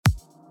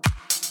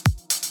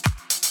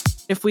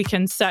If we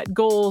can set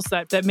goals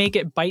that make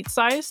it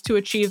bite-sized to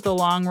achieve the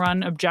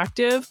long-run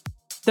objective,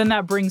 then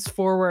that brings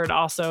forward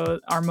also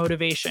our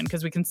motivation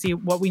because we can see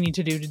what we need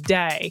to do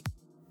today.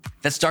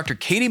 That's Dr.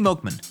 Katy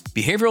Milkman,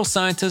 behavioral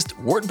scientist,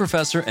 Wharton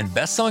professor, and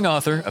best-selling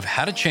author of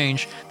How to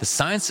Change, the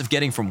Science of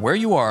Getting from Where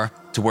You Are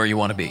to Where You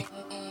Want to Be.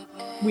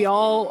 We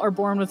all are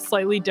born with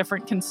slightly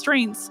different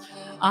constraints,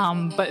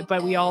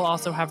 but we all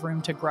also have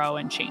room to grow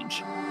and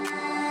change.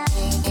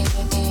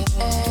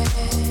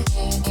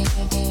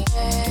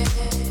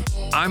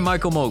 I'm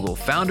Michael Mogul,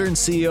 founder and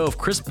CEO of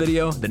Crisp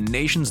Video, the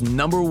nation's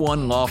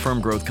 #1 law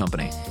firm growth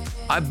company.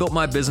 I built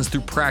my business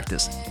through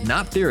practice,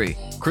 not theory.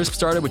 Crisp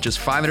started with just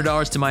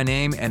 $500 to my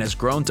name and has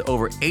grown to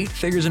over 8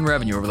 figures in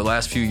revenue over the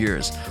last few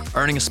years,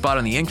 earning a spot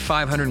on the Inc.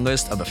 500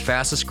 list of the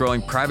fastest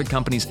growing private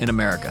companies in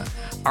America.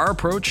 Our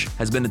approach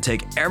has been to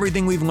take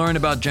everything we've learned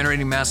about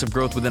generating massive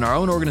growth within our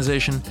own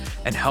organization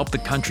and help the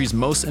country's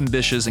most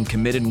ambitious and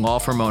committed law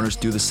firm owners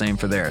do the same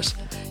for theirs.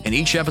 In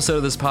each episode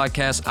of this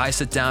podcast, I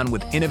sit down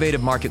with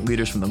innovative market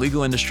leaders from the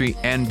legal industry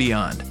and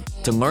beyond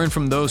to learn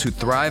from those who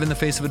thrive in the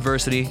face of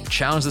adversity,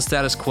 challenge the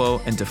status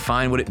quo, and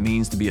define what it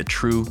means to be a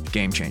true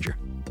game changer.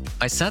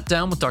 I sat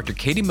down with Dr.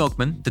 Katy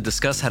Milkman to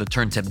discuss how to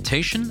turn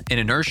temptation and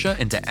inertia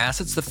into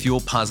assets that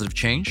fuel positive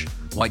change,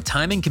 why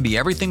timing can be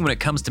everything when it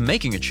comes to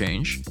making a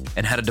change,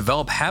 and how to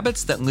develop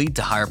habits that lead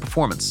to higher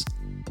performance.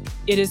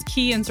 It is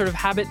key in sort of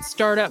habit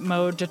startup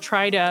mode to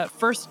try to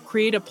first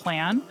create a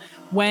plan.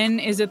 When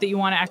is it that you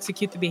want to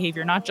execute the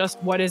behavior? Not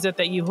just what is it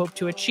that you hope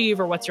to achieve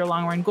or what's your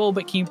long-run goal,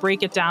 but can you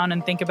break it down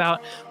and think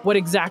about what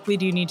exactly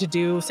do you need to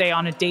do, say,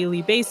 on a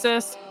daily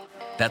basis?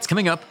 That's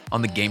coming up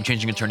on the Game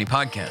Changing Attorney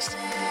podcast.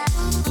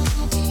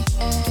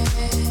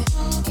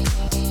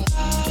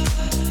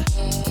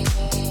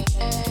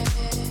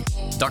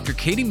 Dr.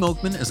 Katy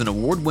Milkman is an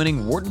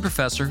award-winning Wharton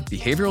professor,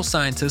 behavioral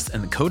scientist,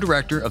 and the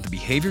co-director of the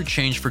Behavior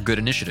Change for Good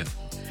initiative.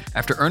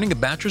 After earning a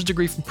bachelor's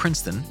degree from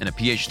Princeton and a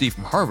PhD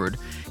from Harvard,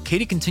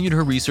 Katy continued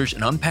her research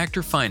and unpacked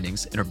her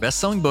findings in her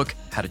best-selling book,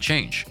 How to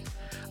Change.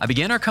 I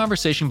began our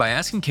conversation by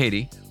asking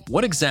Katy,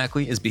 what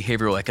exactly is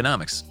behavioral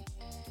economics?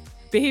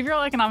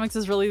 Behavioral economics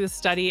is really the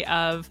study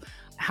of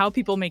how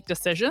people make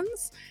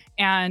decisions,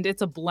 and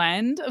it's a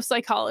blend of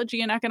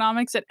psychology and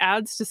economics. It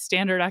adds to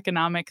standard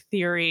economic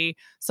theory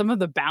some of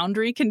the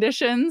boundary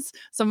conditions,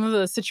 some of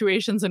the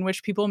situations in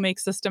which people make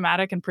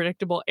systematic and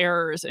predictable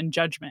errors in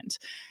judgment.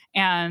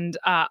 And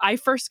I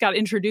first got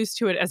introduced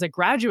to it as a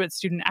graduate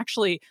student,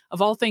 actually,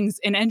 of all things,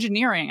 in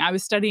engineering. I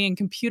was studying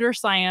computer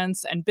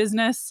science and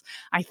business.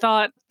 I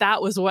thought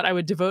that was what I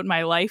would devote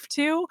my life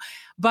to.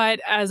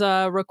 But as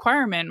a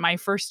requirement, my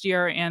first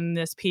year in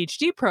this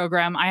PhD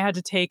program, I had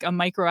to take a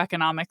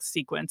microeconomics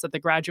sequence at the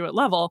graduate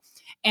level.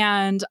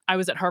 And I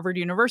was at Harvard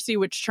University,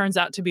 which turns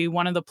out to be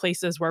one of the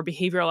places where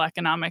behavioral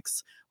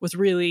economics was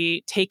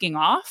really taking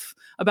off.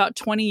 About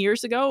 20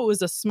 years ago, it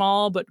was a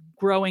small but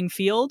growing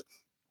field.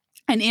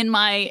 And in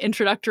my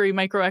introductory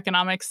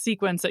microeconomics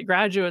sequence at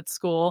graduate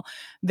school,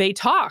 they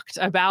talked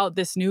about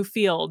this new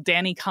field.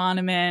 Danny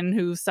Kahneman,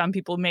 who some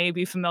people may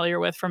be familiar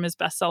with from his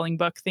best-selling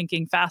book,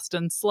 Thinking Fast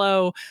and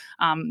Slow,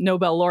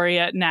 Nobel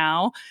laureate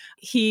now.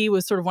 He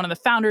was sort of one of the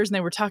founders, and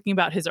they were talking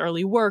about his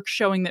early work,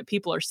 showing that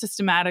people are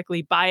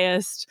systematically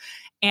biased.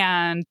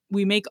 And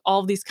we make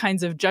all these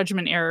kinds of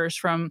judgment errors,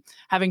 from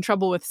having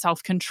trouble with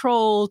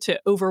self-control to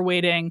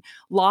overweighting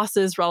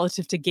losses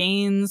relative to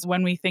gains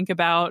when we think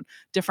about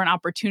different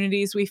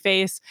opportunities we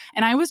face.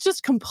 And I was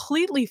just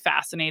completely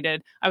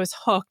fascinated. I was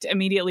hooked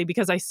immediately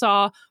because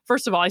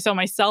first of all, I saw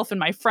myself and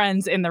my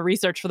friends in the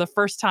research for the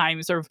first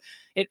time. Sort of,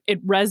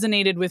 it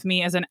resonated with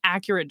me as an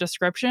accurate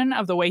description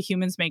of the way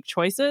humans make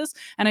choices.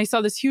 And I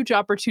saw this huge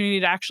opportunity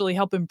to actually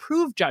help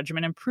improve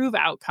judgment, improve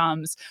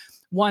outcomes,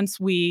 once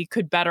we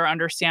could better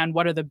understand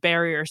what are the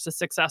barriers to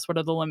success, what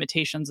are the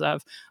limitations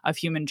of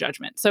human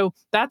judgment. So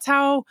that's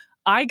how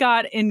I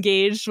got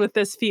engaged with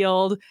this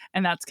field,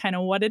 and that's kind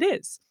of what it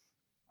is.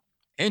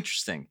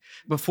 Interesting.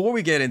 Before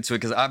we get into it,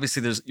 because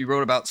obviously you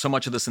wrote about so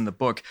much of this in the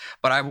book,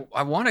 but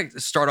I want to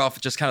start off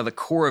with just kind of the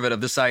core of it,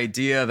 of this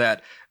idea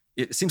that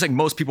it seems like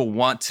most people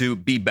want to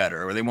be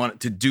better, or they want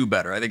to do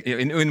better. I think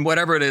in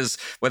whatever it is,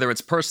 whether it's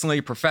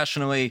personally,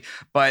 professionally,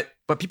 but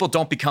people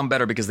don't become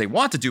better because they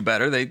want to do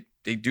better.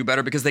 They do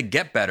better because they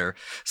get better.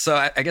 So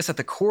I guess at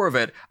the core of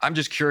it, I'm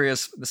just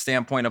curious the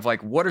standpoint of,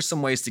 like, what are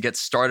some ways to get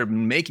started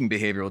making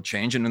behavioral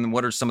change, and then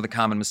what are some of the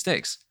common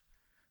mistakes?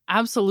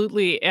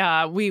 Absolutely.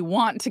 We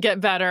want to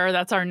get better.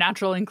 That's our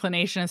natural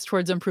inclination, is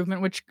towards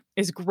improvement, which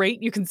is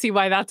great. You can see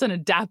why that's an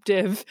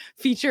adaptive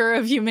feature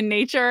of human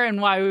nature,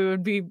 and why we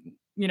would be,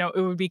 it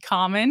would be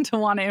common to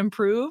want to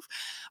improve.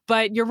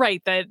 But you're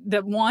right that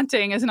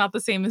wanting is not the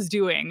same as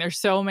doing. There's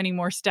so many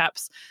more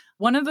steps.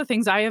 One of the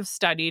things I have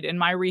studied in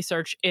my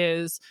research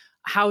is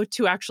how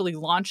to actually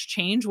launch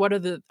change. What are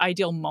the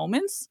ideal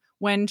moments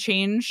when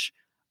change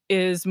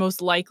is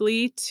most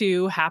likely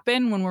to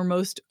happen, when we're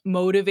most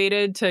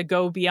motivated to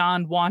go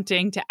beyond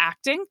wanting to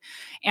acting?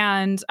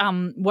 And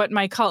what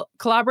my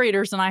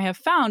collaborators and I have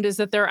found is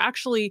that there are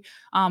actually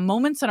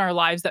moments in our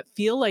lives that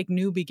feel like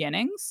new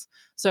beginnings.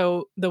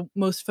 So the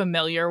most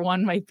familiar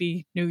one might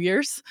be New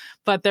Year's,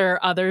 but there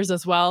are others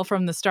as well,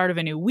 from the start of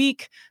a new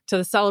week to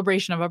the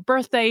celebration of a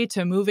birthday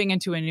to moving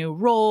into a new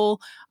role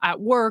at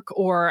work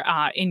or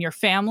in your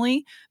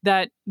family,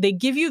 that they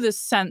give you this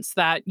sense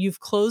that you've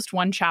closed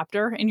one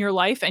chapter in your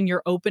life and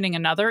you're opening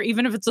another.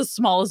 Even if it's as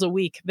small as a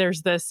week,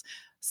 there's this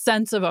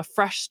sense of a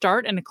fresh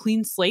start and a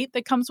clean slate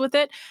that comes with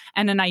it,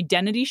 and an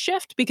identity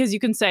shift, because you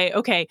can say,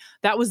 okay,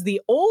 that was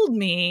the old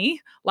me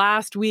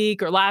last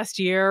week or last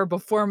year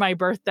before my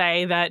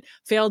birthday that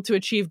failed to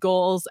achieve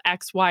goals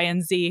X, Y,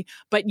 and Z.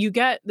 But you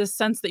get this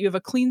sense that you have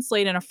a clean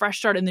slate and a fresh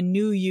start, and the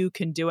new you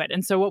can do it.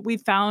 And so what we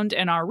found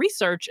in our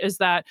research is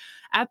that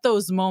at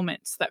those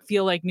moments that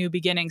feel like new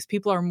beginnings,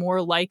 people are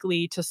more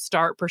likely to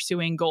start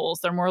pursuing goals.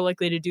 They're more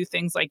likely to do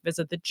things like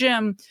visit the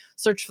gym,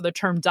 search for the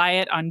term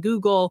diet on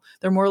Google.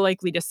 They're more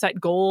likely to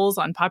set goals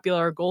on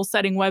popular goal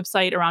setting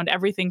website around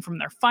everything from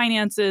their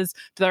finances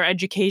to their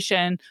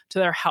education to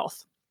their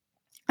health.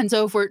 And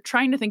so if we're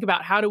trying to think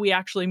about how do we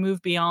actually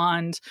move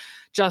beyond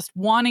just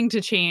wanting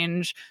to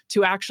change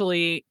to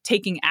actually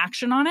taking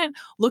action on it,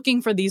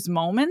 looking for these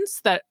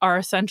moments that are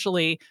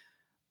essentially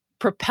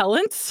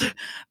propellants.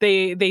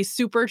 They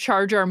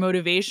supercharge our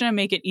motivation and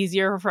make it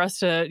easier for us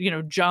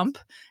to, jump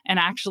and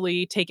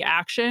actually take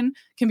action,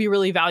 can be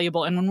really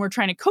valuable. And when we're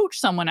trying to coach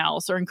someone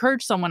else or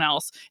encourage someone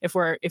else, if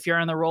you're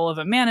in the role of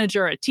a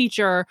manager, a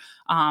teacher,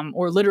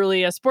 or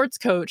literally a sports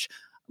coach,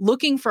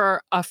 looking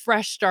for a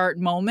fresh start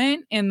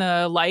moment in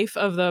the life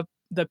of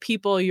the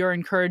people you're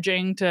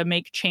encouraging to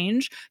make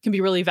change can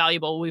be really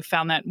valuable. We've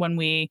found that when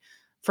we,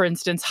 for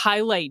instance,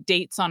 highlight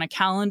dates on a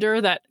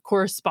calendar that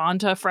correspond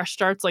to fresh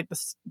starts, like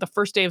the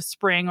first day of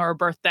spring or a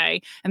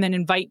birthday, and then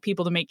invite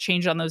people to make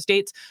change on those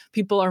dates,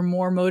 people are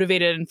more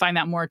motivated and find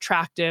that more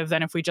attractive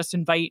than if we just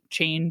invite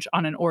change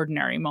on an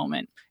ordinary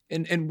moment.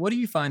 And what do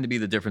you find to be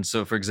the difference?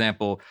 So, for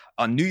example,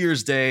 on New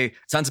Year's Day,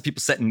 tons of people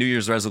setting New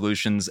Year's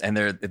resolutions, and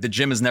the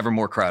gym is never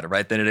more crowded,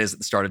 right, than it is at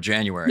the start of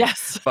January.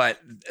 Yes.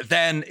 But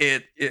then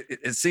it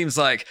seems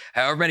like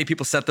however many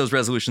people set those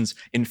resolutions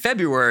in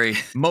February,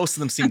 most of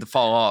them seem to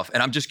fall off.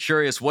 And I'm just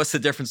curious, what's the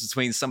difference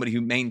between somebody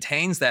who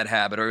maintains that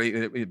habit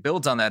or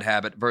builds on that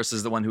habit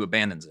versus the one who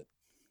abandons it?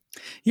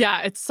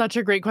 Yeah, it's such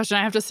a great question.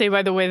 I have to say,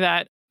 by the way,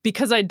 that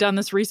because I'd done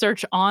this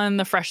research on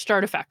the fresh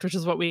start effect, which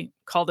is what we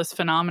call this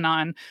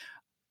phenomenon,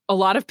 a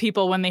lot of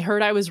people, when they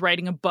heard I was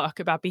writing a book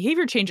about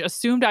behavior change,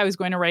 assumed I was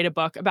going to write a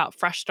book about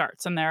fresh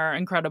starts and their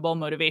incredible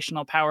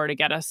motivational power to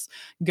get us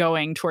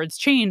going towards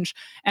change.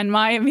 And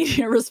my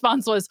immediate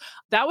response was,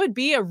 that would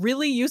be a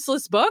really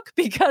useless book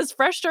because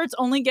fresh starts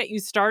only get you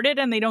started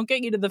and they don't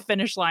get you to the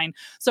finish line.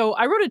 So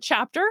I wrote a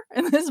chapter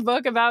in this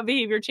book about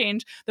behavior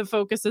change that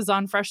focuses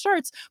on fresh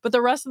starts, but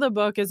the rest of the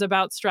book is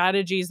about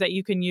strategies that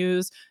you can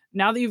use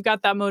now that you've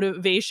got that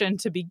motivation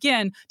to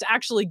begin to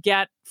actually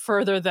get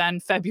further than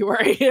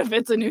February if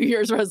it's a New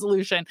Year's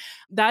resolution.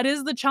 That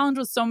is the challenge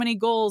with so many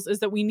goals, is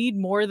that we need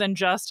more than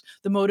just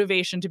the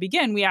motivation to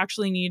begin. We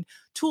actually need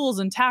tools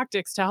and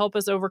tactics to help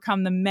us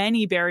overcome the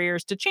many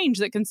barriers to change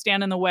that can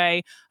stand in the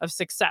way of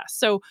success.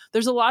 So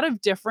there's a lot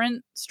of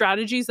different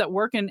strategies that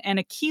work. And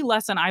a key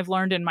lesson I've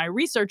learned in my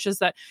research is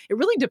that it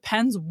really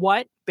depends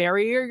what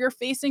barrier you're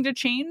facing to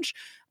change,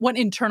 what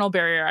internal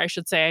barrier, I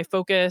should say. I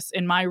focus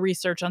in my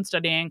research on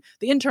studying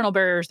the internal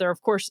barriers. There are,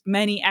 of course,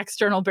 many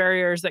external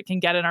barriers that can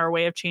get in our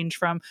way of change,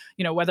 from,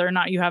 whether or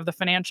not you have the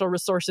financial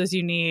resources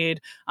you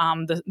need,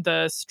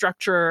 the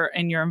structure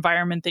in your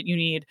environment that you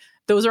need.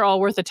 Those are all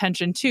worth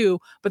attention too.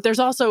 But there's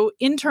also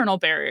internal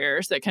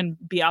barriers that can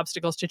be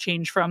obstacles to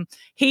change, from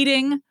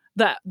hating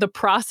the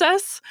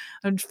process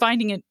and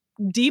finding it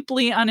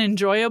deeply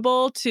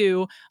unenjoyable,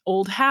 to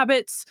old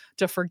habits,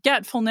 to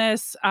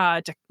forgetfulness,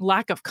 to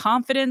lack of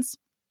confidence.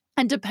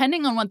 And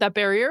depending on what that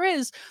barrier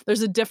is,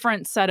 there's a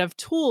different set of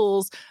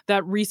tools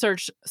that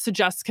research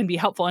suggests can be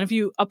helpful. And if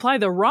you apply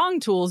the wrong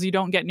tools, you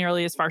don't get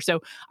nearly as far.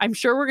 So I'm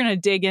sure we're going to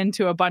dig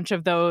into a bunch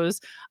of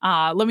those.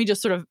 Let me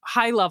just sort of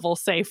high level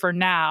say for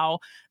now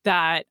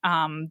that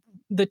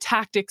the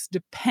tactics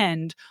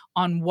depend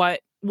on what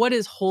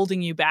is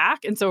holding you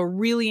back. And so a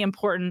really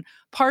important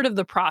part of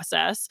the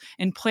process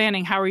in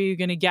planning how are you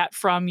going to get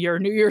from your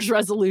New Year's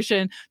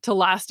resolution to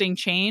lasting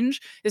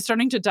change is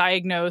starting to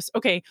diagnose,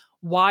 okay,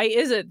 why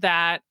is it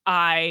that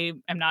I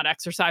am not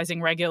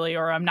exercising regularly,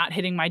 or I'm not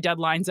hitting my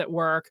deadlines at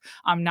work,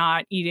 I'm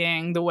not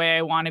eating the way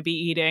I want to be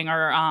eating,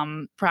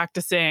 or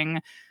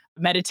practicing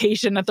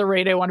meditation at the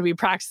rate I want to be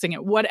practicing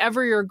it?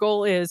 Whatever your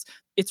goal is,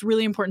 it's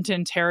really important to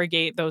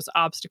interrogate those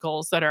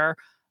obstacles that are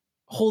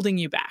holding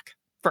you back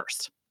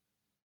first.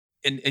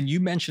 And you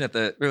mentioned at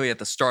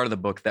the start of the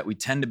book that we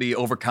tend to be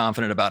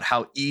overconfident about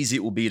how easy it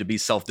will be to be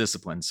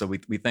self-disciplined. So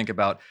we think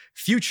about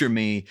future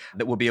me,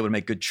 that we'll be able to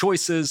make good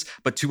choices,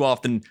 but too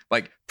often,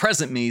 like,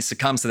 present me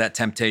succumbs to that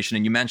temptation.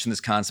 And you mentioned this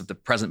concept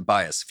of present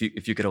bias.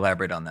 If you could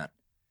elaborate on that.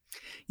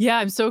 Yeah,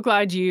 I'm so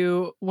glad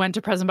you went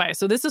to present bias.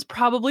 So this is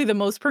probably the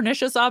most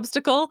pernicious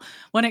obstacle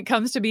when it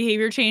comes to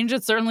behavior change.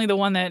 It's certainly the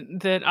one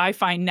that I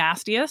find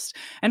nastiest,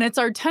 and it's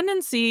our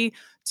tendency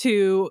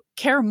to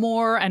care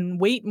more and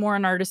weight more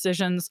in our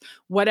decisions,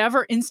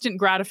 whatever instant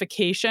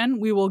gratification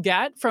we will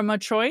get from a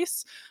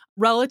choice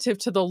relative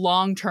to the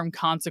long-term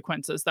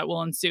consequences that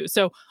will ensue.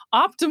 So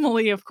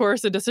optimally, of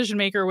course, a decision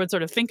maker would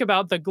sort of think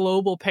about the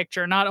global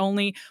picture, not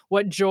only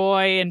what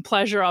joy and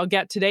pleasure I'll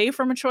get today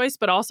from a choice,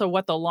 but also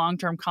what the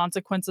long-term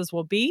consequences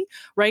will be,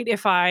 right?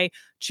 If I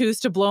choose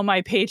to blow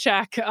my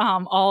paycheck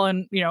all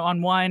in,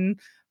 on one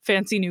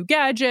fancy new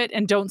gadget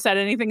and don't set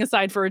anything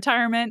aside for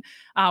retirement,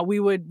 we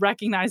would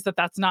recognize that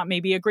that's not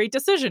maybe a great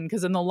decision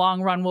because in the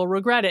long run we'll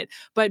regret it.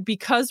 But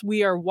because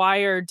we are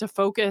wired to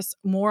focus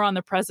more on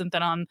the present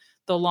than on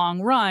the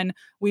long run,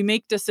 we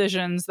make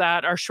decisions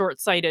that are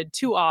short-sighted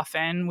too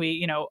often.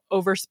 We,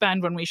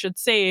 overspend when we should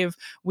save.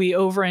 We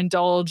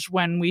overindulge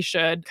when we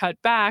should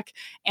cut back.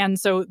 And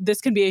so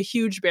this can be a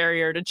huge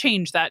barrier to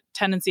change, that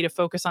tendency to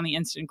focus on the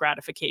instant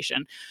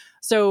gratification.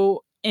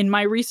 So in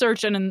my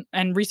research and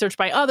research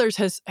by others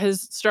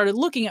has started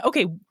looking at,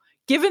 okay,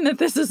 given that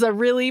this is a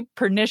really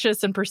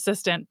pernicious and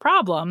persistent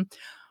problem,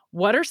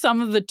 what are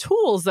some of the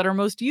tools that are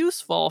most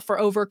useful for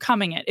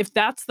overcoming it? If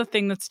that's the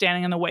thing that's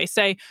standing in the way,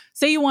 say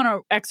you want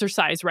to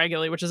exercise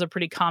regularly, which is a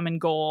pretty common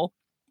goal,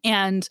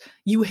 and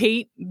you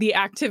hate the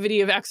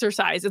activity of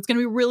exercise, it's going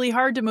to be really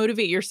hard to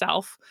motivate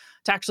yourself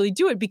to actually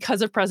do it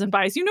because of present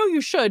bias.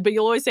 You should, but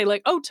you'll always say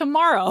like, oh,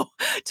 tomorrow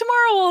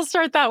I'll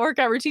start that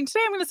workout routine. Today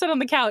I'm going to sit on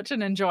the couch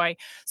and enjoy.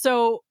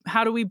 So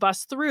how do we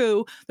bust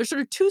through? There's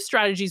sort of two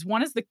strategies.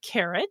 One is the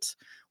carrot,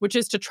 which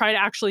is to try to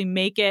actually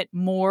make it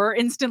more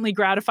instantly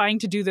gratifying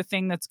to do the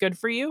thing that's good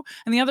for you.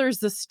 And the other is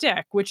the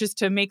stick, which is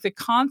to make the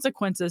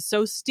consequences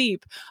so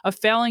steep of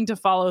failing to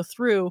follow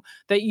through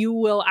that you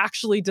will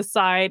actually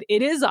decide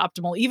it is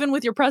optimal, even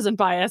with your present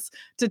bias,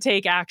 to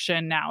take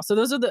action now. So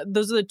those are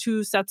the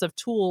two sets of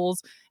tools.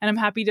 And I'm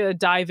happy to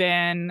dive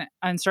in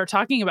and start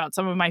talking about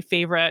some of my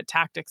favorite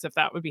tactics, if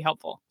that would be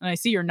helpful. And I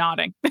see you're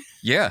nodding.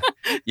 Yeah.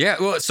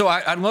 Well, so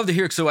I'd love to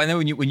hear. So I know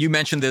when you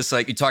mentioned this,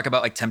 like you talk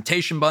about like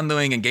temptation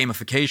bundling and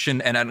gamification,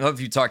 and I'd love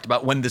if you talked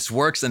about when this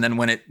works and then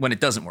when it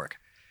doesn't work.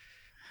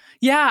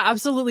 Yeah,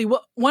 absolutely.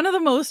 Well, one of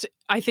the most,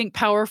 I think,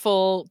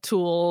 powerful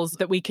tools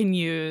that we can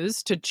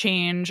use to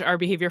change our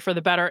behavior for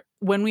the better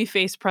when we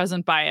face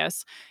present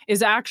bias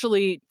is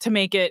actually to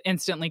make it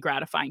instantly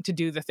gratifying to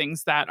do the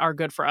things that are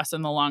good for us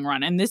in the long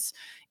run. And this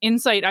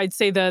insight, I'd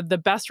say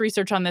the best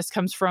research on this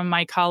comes from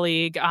my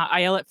colleague,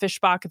 Ayelet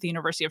Fishbach at the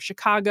University of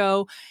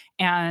Chicago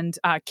and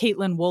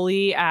Caitlin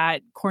Woolley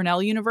at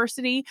Cornell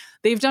University.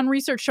 They've done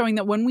research showing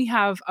that when we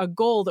have a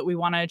goal that we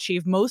want to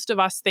achieve, most of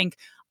us think,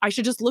 I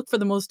should just look for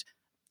the most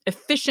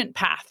efficient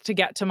path to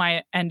get to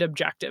my end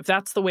objective.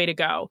 That's the way to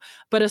go.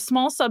 But a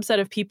small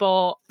subset of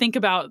people think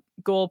about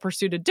goal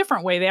pursuit a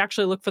different way. They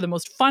actually look for the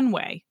most fun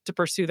way to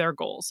pursue their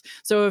goals.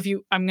 So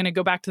I'm going to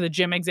go back to the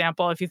gym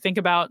example. If you think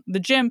about the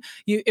gym,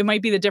 it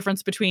might be the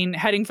difference between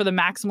heading for the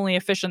maximally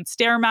efficient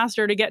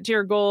Stairmaster to get to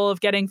your goal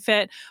of getting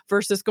fit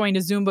versus going to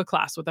Zumba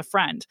class with a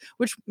friend,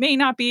 which may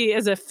not be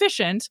as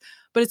efficient,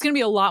 but it's going to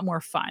be a lot more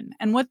fun.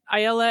 And what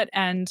Ayelet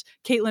and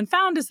Caitlin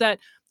found is that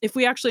if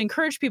we actually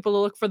encourage people to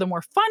look for the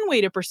more fun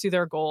way to pursue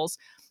their goals,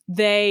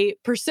 they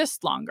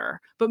persist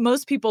longer. But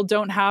most people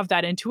don't have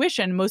that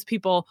intuition. Most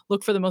people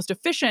look for the most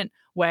efficient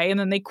way and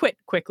then they quit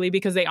quickly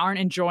because they aren't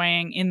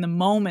enjoying in the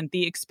moment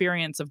the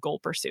experience of goal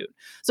pursuit.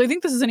 So I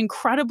think this is an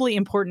incredibly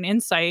important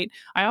insight.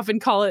 I often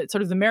call it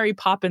sort of the Mary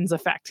Poppins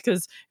effect,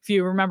 because if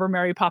you remember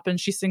Mary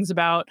Poppins, she sings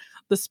about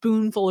the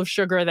spoonful of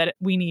sugar that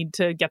we need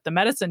to get the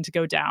medicine to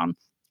go down.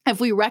 If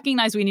we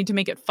recognize we need to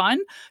make it fun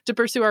to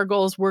pursue our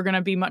goals, we're going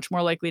to be much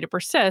more likely to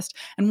persist.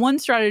 And one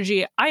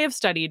strategy I have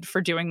studied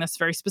for doing this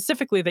very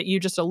specifically that you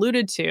just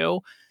alluded to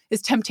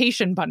is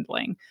temptation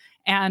bundling.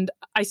 And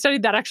I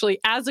studied that actually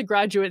as a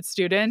graduate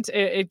student.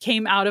 It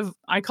came out of,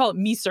 I call it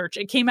me search.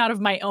 It came out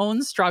of my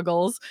own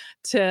struggles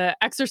to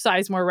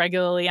exercise more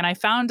regularly. And I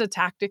found a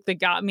tactic that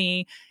got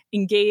me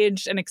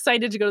engaged and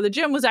excited to go to the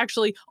gym was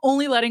actually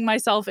only letting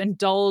myself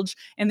indulge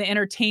in the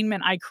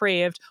entertainment I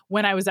craved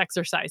when I was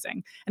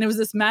exercising. And it was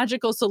this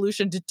magical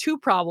solution to two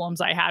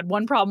problems I had.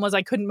 One problem was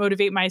I couldn't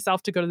motivate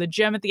myself to go to the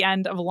gym at the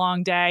end of a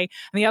long day.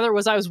 And the other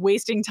was I was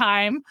wasting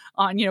time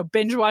on,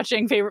 binge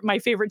watching my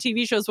favorite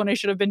TV shows when I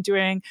should have been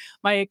doing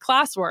my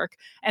classwork.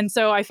 And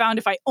so I found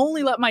if I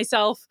only let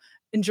myself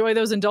enjoy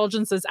those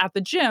indulgences at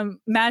the gym,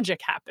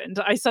 magic happened.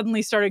 I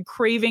suddenly started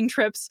craving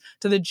trips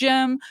to the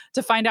gym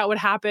to find out what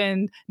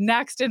happened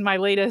next in my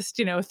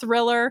latest,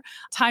 thriller.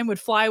 Time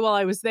would fly while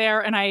I was there,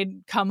 and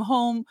I'd come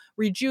home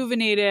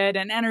rejuvenated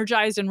and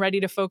energized and ready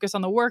to focus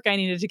on the work I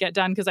needed to get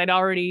done because I'd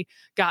already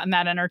gotten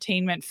that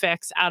entertainment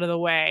fix out of the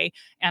way,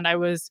 and I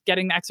was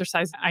getting the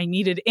exercise I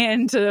needed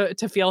in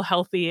to feel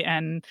healthy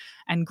and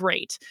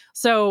great.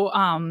 So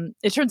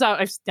it turns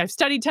out I've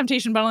studied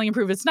temptation bundling and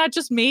proved it's not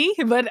just me,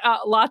 but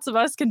lots of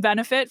us can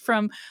benefit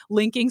from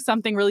linking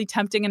something really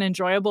tempting and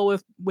enjoyable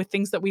with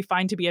things that we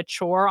find to be a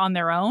chore on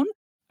their own.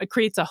 it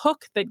creates a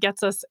hook that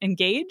gets us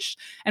engaged.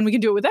 And we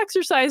can do it with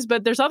exercise,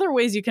 but there's other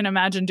ways you can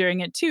imagine doing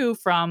it too,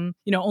 from,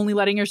 only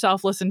letting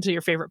yourself listen to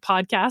your favorite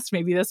podcast,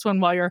 maybe this one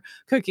while you're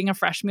cooking a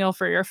fresh meal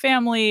for your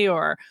family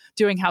or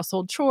doing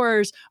household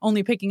chores,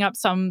 only picking up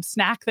some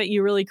snack that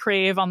you really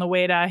crave on the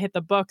way to hit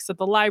the books at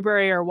the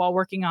library or while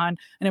working on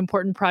an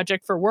important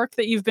project for work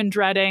that you've been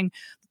dreading.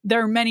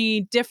 There are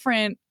many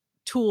different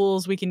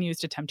tools we can use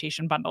to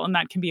temptation bundle, and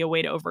that can be a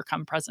way to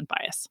overcome present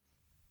bias.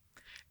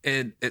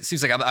 It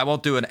seems like I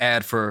won't do an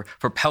ad for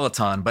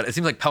Peloton, but it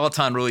seems like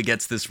Peloton really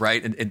gets this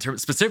right in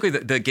terms, specifically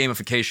the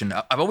gamification.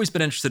 I've always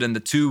been interested in the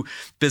two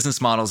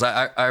business models.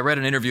 I read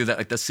an interview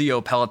that the CEO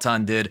of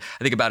Peloton did,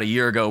 I think about a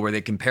year ago, where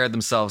they compared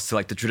themselves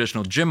to the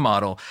traditional gym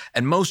model.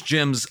 And most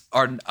gyms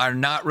are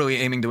not really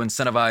aiming to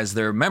incentivize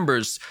their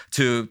members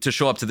to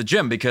show up to the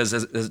gym, because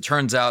as it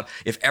turns out,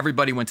 if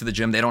everybody went to the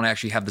gym, they don't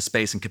actually have the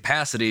space and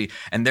capacity.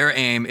 And their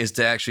aim is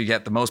to actually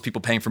get the most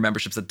people paying for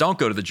memberships that don't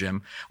go to the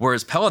gym.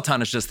 Whereas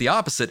Peloton is just the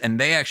opposite.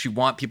 And they actually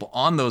want people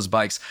on those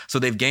bikes. So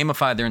they've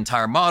gamified their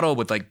entire model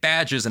with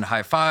badges and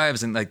high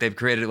fives, and they've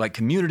created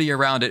community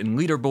around it and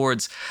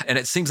leaderboards. And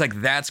it seems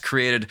like that's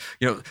created,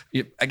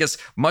 I guess,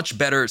 much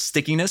better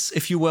stickiness,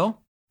 if you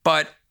will.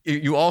 But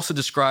you also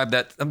described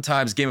that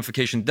sometimes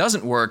gamification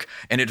doesn't work,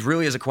 and it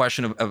really is a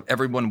question of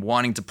everyone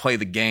wanting to play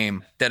the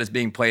game that is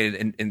being played.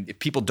 And if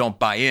people don't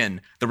buy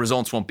in, the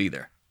results won't be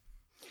there.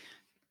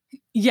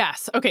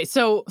 Yes. Okay.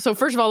 So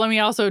first of all, let me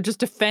also just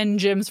defend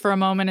gyms for a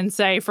moment and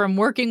say, from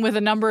working with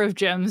a number of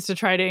gyms to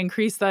try to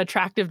increase the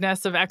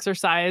attractiveness of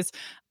exercise,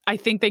 I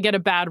think they get a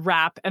bad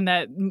rap, and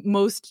that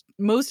most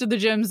of the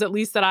gyms, at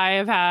least that I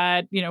have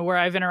had, where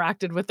I've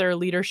interacted with their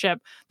leadership,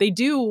 they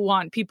do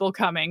want people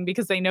coming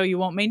because they know you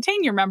won't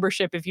maintain your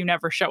membership if you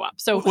never show up.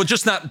 So, well,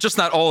 just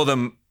not all of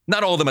them.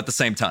 Not all of them at the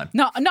same time.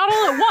 No, not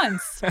all at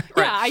once. Right.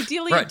 Yeah,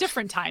 ideally at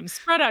different times.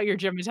 Spread out your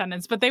gym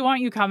attendance, but they want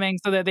you coming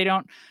so that they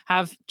don't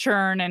have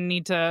churn and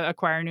need to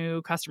acquire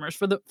new customers.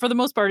 For the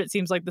most part, it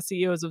seems like the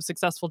CEOs of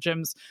successful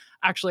gyms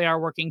actually are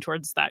working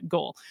towards that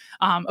goal.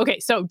 Okay,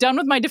 so done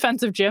with my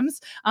defense of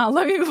gyms.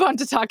 Let me move on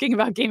to talking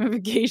about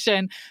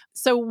gamification.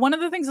 So one of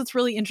the things that's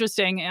really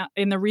interesting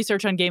in the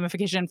research on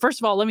gamification,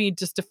 first of all, let me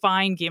just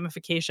define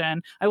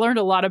gamification. I learned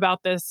a lot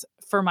about this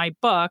for my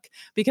book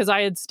because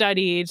I had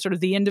studied sort of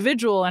the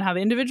individual and how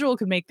the individual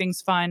could make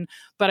things fun,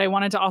 but I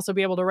wanted to also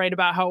be able to write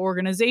about how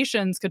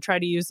organizations could try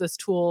to use this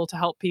tool to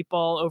help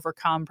people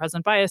overcome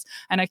present bias.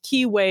 And a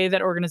key way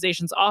that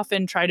organizations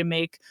often try to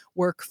make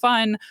work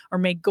fun or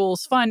make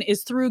goals fun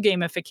is through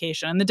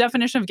gamification. And the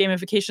definition of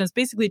gamification is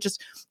basically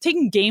just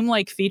taking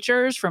game-like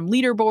features from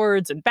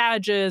leaderboards and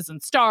badges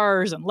and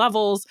stars and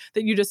levels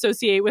that you'd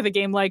associate with a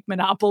game like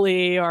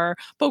Monopoly or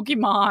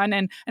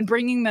Pokemon and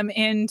bringing them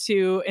in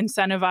to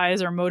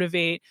incentivize or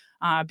motivate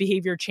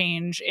behavior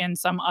change in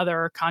some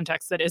other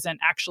context that isn't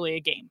actually a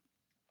game.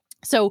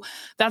 So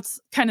that's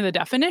kind of the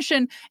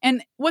definition.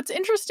 And what's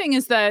interesting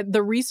is that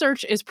the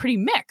research is pretty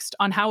mixed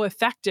on how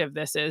effective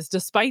this is,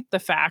 despite the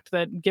fact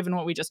that, given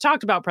what we just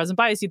talked about, present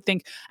bias, you'd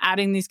think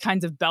adding these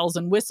kinds of bells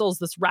and whistles,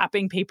 this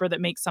wrapping paper that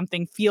makes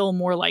something feel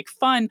more like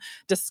fun,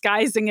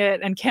 disguising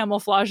it and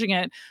camouflaging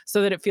it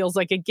so that it feels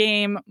like a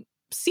game,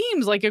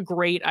 seems like a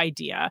great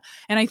idea.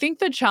 And I think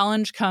the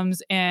challenge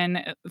comes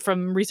in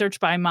from research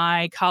by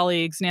my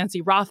colleagues,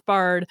 Nancy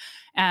Rothbard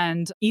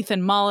and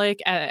Ethan Mollick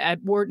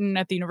at Wharton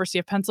at the University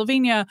of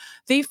Pennsylvania.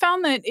 They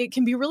found that it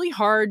can be really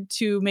hard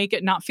to make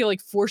it not feel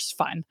like forced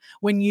fun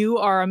when you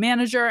are a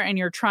manager and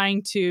you're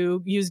trying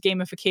to use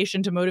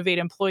gamification to motivate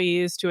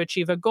employees to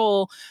achieve a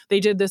goal. They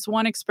did this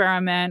one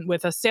experiment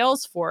with a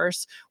sales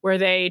force where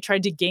they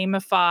tried to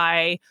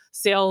gamify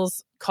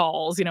sales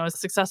calls,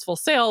 successful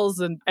sales,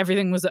 and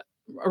everything was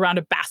around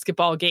a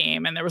basketball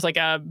game, and there was like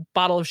a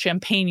bottle of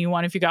champagne you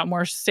won if you got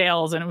more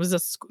sales, and it was a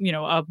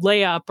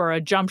layup or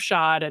a jump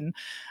shot, and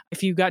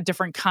if you got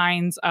different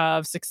kinds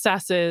of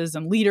successes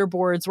and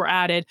leaderboards were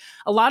added.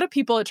 A lot of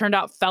people, it turned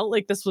out, felt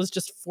like this was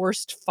just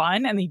forced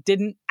fun, and they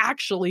didn't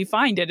actually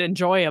find it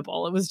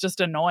enjoyable. It was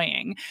just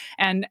annoying,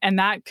 and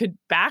that could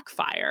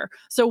backfire.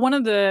 So one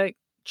of the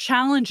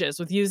challenges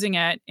with using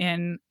it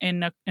in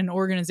an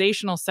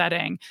organizational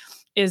setting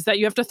is that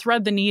you have to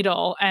thread the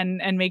needle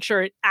and make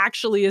sure it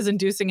actually is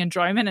inducing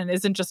enjoyment and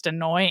isn't just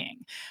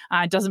annoying.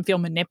 It doesn't feel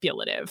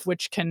manipulative,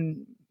 which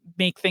can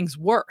make things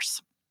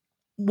worse.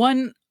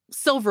 One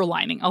silver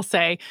lining, I'll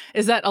say,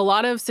 is that a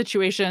lot of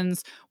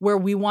situations where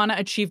we want to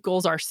achieve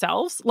goals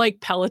ourselves,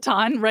 like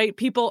Peloton, right?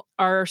 People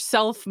are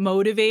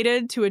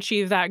self-motivated to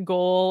achieve that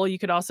goal. You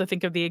could also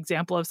think of the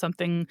example of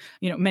something,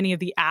 many of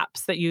the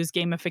apps that use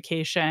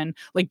gamification,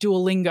 like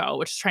Duolingo,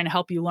 which is trying to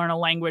help you learn a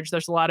language.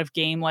 There's a lot of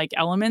game-like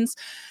elements.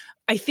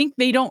 I think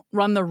they don't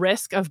run the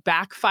risk of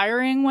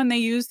backfiring when they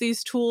use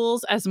these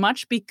tools as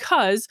much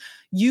because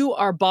you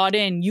are bought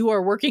in, you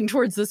are working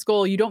towards this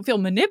goal. You don't feel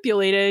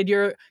manipulated.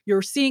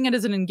 You're seeing it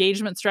as an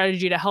engagement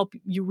strategy to help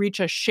you reach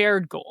a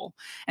shared goal.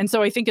 And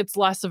so I think it's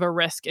less of a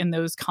risk in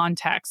those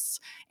contexts.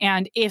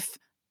 And if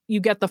you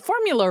get the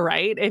formula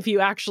right, if you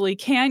actually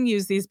can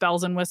use these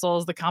bells and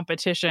whistles, the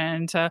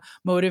competition to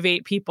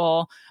motivate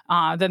people,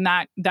 then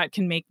that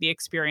can make the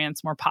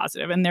experience more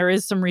positive. And there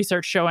is some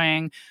research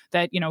showing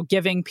that,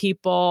 giving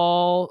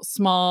people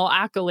small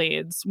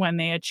accolades when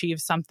they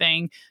achieve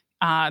something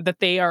that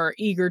they are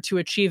eager to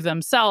achieve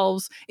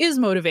themselves is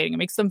motivating. It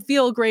makes them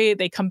feel great.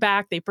 They come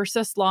back, they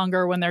persist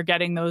longer when they're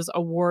getting those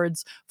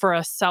awards for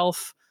a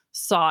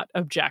self-sought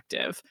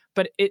objective.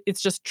 But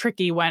it's just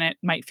tricky when it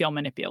might feel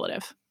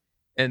manipulative.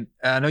 And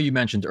I know you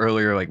mentioned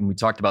earlier, like when we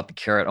talked about the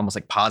carrot, almost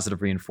like positive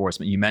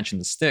reinforcement, you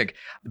mentioned the stick.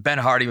 Ben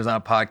Hardy was on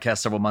a podcast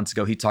several months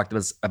ago. He talked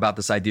about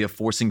this idea of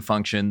forcing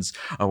functions,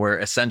 where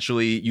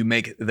essentially you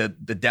make the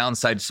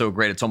downside so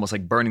great, it's almost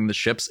like burning the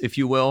ships, if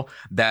you will,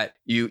 that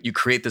you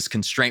create this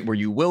constraint where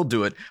you will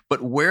do it.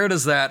 But where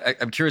does that,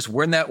 I'm curious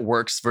when that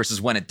works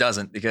versus when it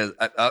doesn't, because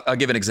I'll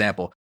give an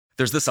example.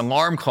 There's this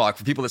alarm clock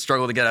for people that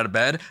struggle to get out of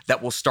bed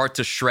that will start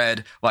to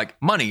shred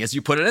like money as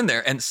you put it in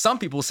there. And some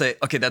people say,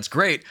 okay, that's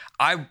great.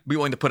 I'd be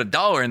willing to put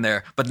 $1 in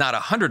there, but not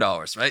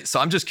 $100, right? So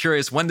I'm just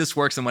curious when this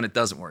works and when it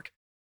doesn't work.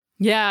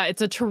 Yeah,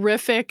 it's a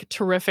terrific,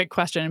 terrific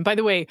question. And by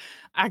the way,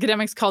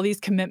 academics call these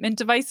commitment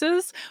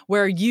devices,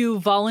 where you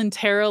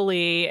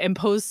voluntarily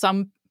impose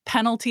some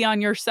penalty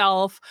on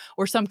yourself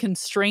or some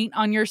constraint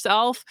on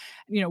yourself,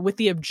 with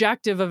the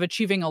objective of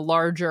achieving a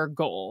larger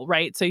goal,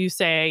 right? So you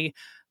say,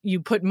 you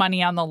put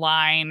money on the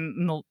line.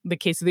 In the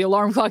case of the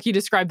alarm clock you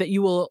described, that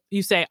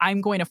you say,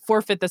 I'm going to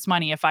forfeit this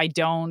money if I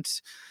don't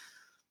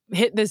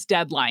hit this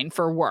deadline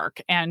for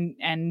work, and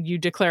you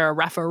declare a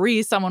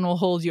referee, someone will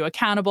hold you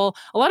accountable.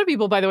 A lot of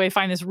people, by the way,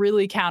 find this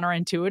really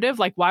counterintuitive.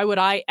 Like, why would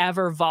I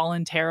ever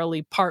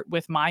voluntarily part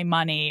with my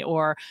money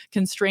or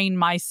constrain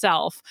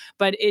myself?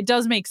 But it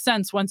does make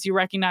sense once you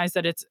recognize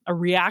that it's a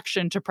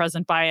reaction to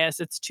present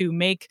bias. It's to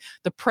make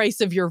the price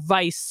of your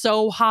vice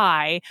so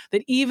high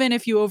that even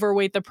if you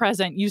overweight the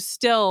present, you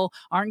still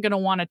aren't going to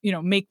want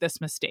to, make this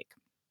mistake.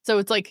 So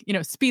it's like,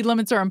 speed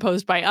limits are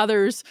imposed by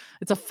others.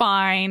 It's a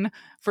fine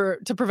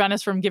to prevent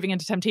us from giving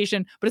into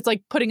temptation, but it's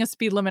like putting a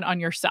speed limit on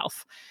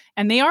yourself.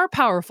 And they are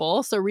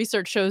powerful. So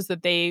research shows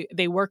that they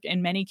work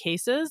in many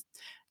cases,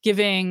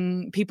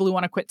 giving people who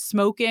want to quit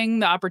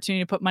smoking the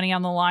opportunity to put money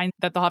on the line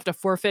that they'll have to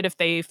forfeit if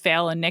they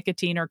fail a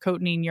nicotine or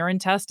cotinine urine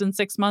test in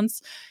 6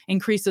 months,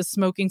 increases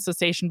smoking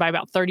cessation by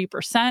about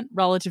 30%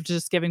 relative to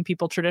just giving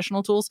people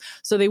traditional tools.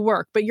 So they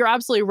work. But you're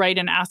absolutely right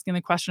in asking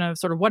the question of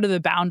sort of what are the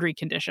boundary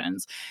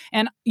conditions?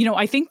 And,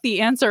 I think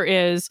the answer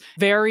is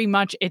very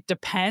much it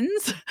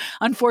depends,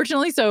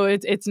 unfortunately. So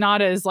it's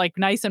not as like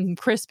nice and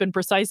crisp and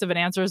precise of an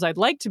answer as I'd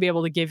like to be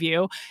able to give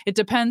you. It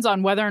depends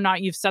on whether or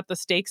not you've set the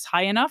stakes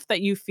high enough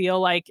that you feel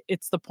like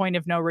it's the point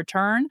of no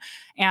return.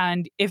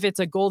 And if it's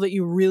a goal that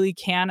you really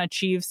can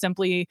achieve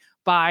simply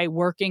by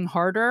working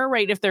harder,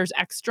 right? If there's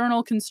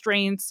external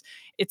constraints,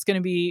 it's going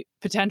to be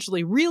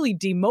potentially really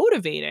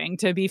demotivating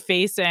to be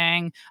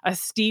facing a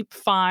steep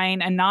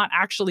fine and not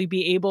actually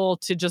be able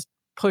to just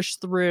push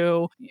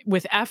through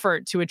with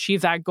effort to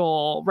achieve that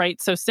goal, right?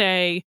 So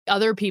say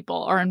other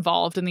people are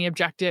involved in the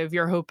objective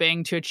you're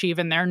hoping to achieve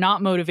and they're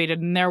not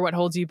motivated and they're what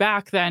holds you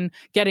back, then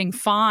getting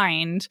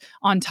fined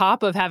on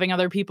top of having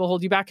other people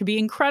hold you back could be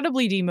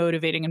incredibly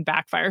demotivating and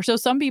backfire. So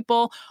some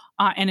people,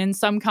 and in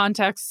some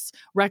contexts,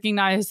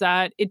 recognize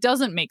that it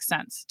doesn't make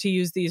sense to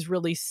use these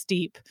really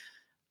steep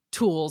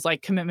tools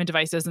like commitment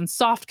devices, and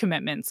soft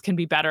commitments can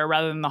be better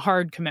rather than the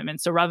hard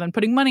commitments. So rather than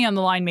putting money on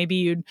the line, maybe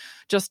you'd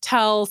just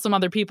tell some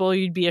other people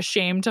you'd be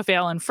ashamed to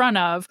fail in front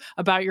of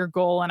about your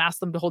goal and ask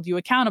them to hold you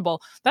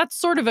accountable. That's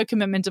sort of a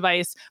commitment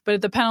device,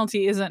 but the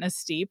penalty isn't as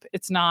steep.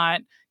 It's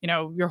not,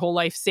 your whole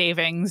life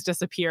savings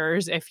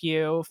disappears if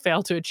you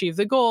fail to achieve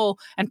the goal.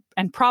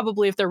 And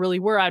probably if there really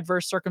were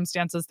adverse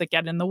circumstances that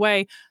get in the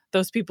way,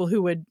 those people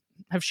who would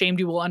have shamed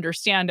you will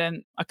understand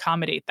and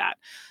accommodate that.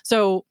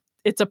 So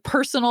it's a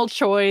personal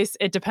choice.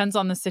 It depends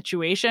on the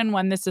situation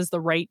when this is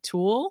the right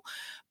tool.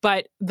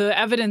 But the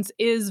evidence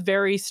is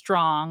very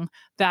strong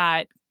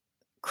that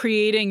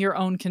creating your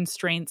own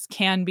constraints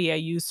can be a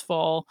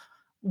useful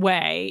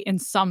way in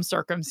some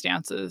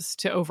circumstances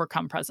to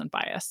overcome present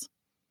bias.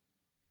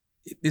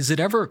 Is it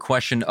ever a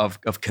question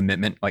of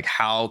commitment, like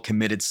how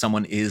committed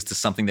someone is to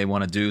something they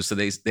want to do? So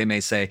they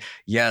may say,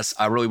 yes,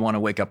 I really want to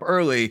wake up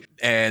early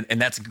and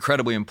that's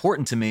incredibly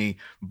important to me.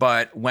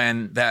 But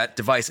when that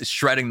device is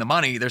shredding the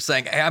money, they're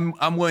saying, hey,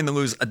 I'm willing to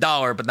lose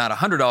 $1, but not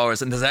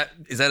 $100. And is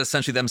that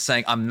essentially them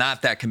saying, I'm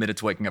not that committed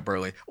to waking up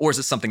early? Or is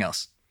it something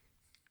else?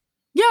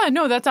 Yeah,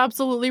 no, that's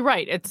absolutely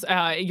right. It's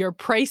you're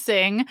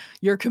pricing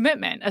your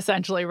commitment,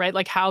 essentially, right?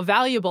 Like, how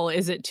valuable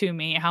is it to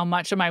me? How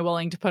much am I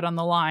willing to put on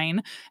the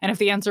line? And if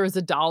the answer is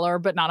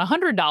 $1, but not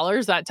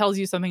 $100, that tells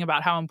you something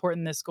about how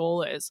important this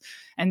goal is.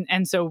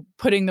 And so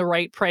putting the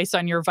right price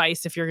on your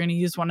vice, if you're going to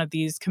use one of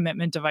these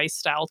commitment device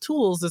style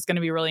tools, is going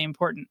to be really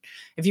important.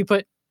 If you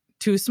put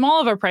too small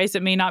of a price,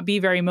 it may not be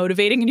very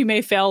motivating and you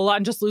may fail a lot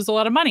and just lose a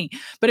lot of money.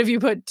 But if you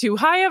put too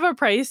high of a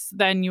price,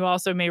 then you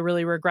also may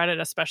really regret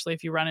it, especially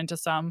if you run into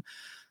some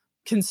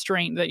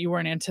constraint that you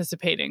weren't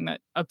anticipating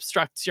that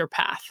obstructs your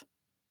path.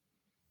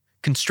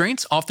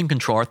 Constraints often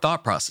control our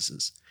thought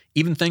processes.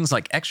 Even things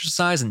like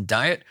exercise and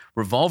diet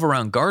revolve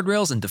around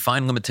guardrails and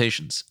defined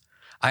limitations.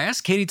 I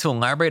asked Katy to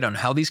elaborate on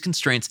how these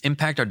constraints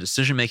impact our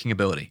decision-making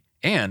ability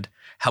and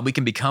how we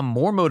can become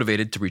more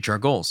motivated to reach our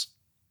goals.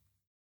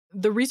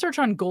 The research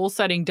on goal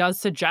setting does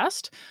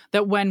suggest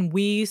that when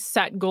we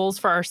set goals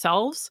for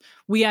ourselves,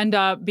 we end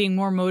up being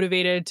more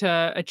motivated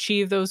to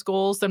achieve those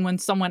goals than when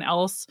someone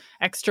else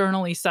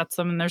externally sets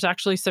them. And there's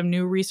actually some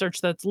new research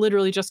that's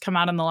literally just come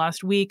out in the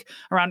last week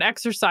around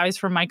exercise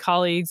from my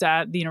colleagues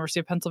at the University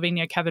of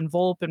Pennsylvania, Kevin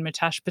Volpe and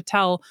Mitesh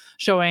Patel,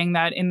 showing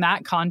that in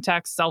that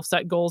context,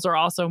 self-set goals are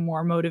also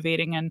more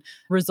motivating and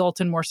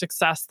result in more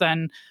success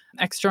than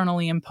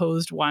externally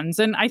imposed ones.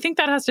 And I think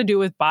that has to do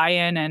with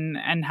buy-in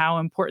and how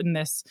important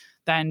this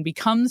then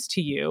becomes to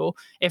you.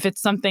 If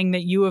it's something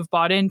that you have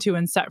bought into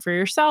and set for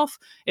yourself,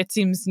 it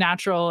seems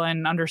natural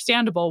and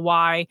understandable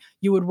why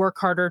you would work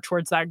harder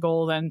towards that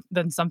goal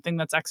than something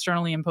that's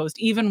externally imposed,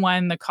 even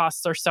when the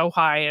costs are so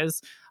high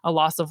as a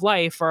loss of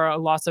life or a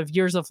loss of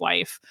years of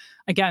life.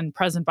 Again,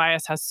 present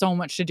bias has so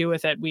much to do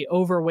with it. We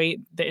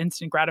overweight the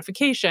instant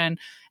gratification,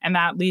 and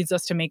that leads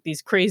us to make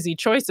these crazy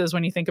choices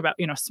when you think about,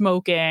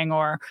 smoking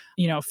or,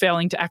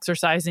 failing to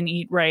exercise and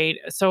eat right.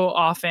 So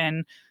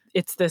often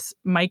it's this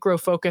micro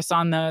focus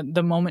on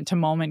the moment to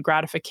moment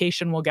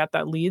gratification we'll get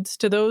that leads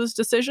to those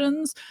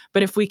decisions.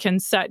 But if we can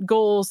set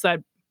goals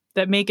that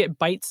make it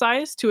bite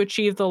sized to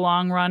achieve the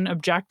long run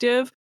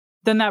objective,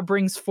 then that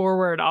brings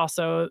forward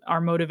also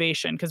our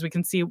motivation because we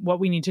can see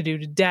what we need to do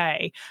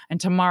today and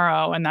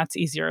tomorrow, and that's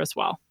easier as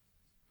well.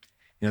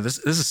 This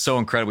is so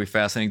incredibly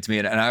fascinating to me.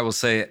 And I will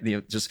say,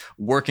 just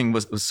working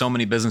with so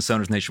many business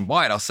owners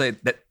nationwide, I'll say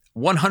that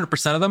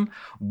 100% of them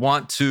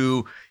want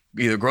to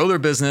either grow their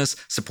business,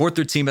 support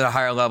their team at a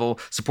higher level,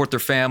 support their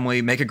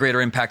family, make a greater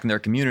impact in their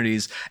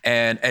communities.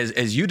 And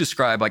as you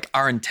describe, like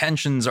our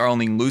intentions are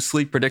only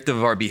loosely predictive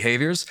of our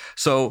behaviors.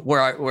 So where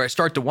I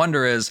start to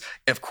wonder is,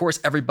 of course,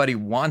 everybody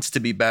wants to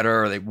be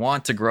better, or they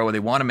want to grow, or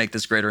they want to make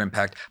this greater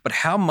impact. But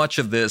how much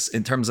of this,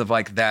 in terms of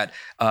like that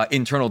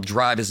internal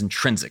drive, is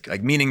intrinsic?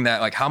 Like meaning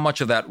that like how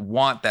much of that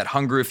want, that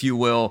hunger, if you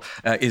will,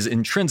 is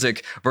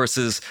intrinsic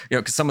versus,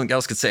 because someone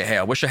else could say, hey,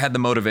 I wish I had the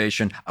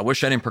motivation. I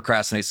wish I didn't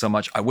procrastinate so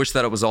much. I wish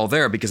that it was all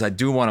there because I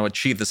do want to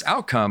achieve this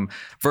outcome,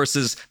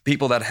 versus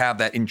people that have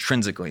that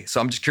intrinsically.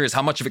 So I'm just curious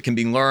how much of it can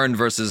be learned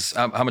versus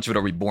how much of it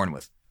are we born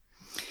with?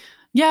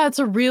 Yeah, it's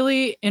a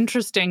really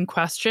interesting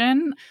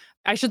question.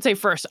 I should say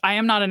first, I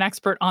am not an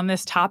expert on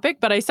this topic,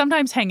 but I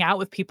sometimes hang out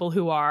with people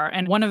who are.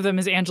 And one of them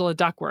is Angela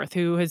Duckworth,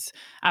 who has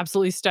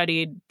absolutely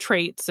studied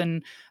traits.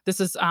 And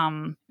this is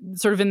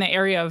sort of in the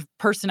area of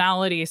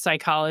personality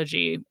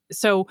psychology.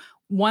 So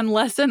one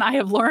lesson I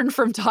have learned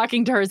from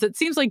talking to her is it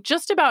seems like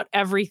just about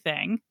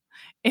everything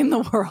in the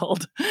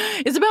world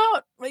is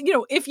about,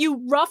 if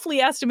you roughly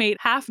estimate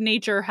half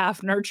nature,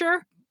 half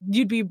nurture,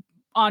 you'd be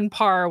on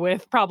par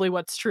with probably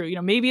what's true.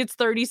 Maybe it's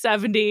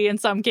 30-70 in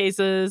some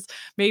cases,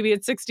 maybe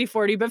it's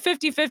 60-40, but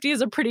 50-50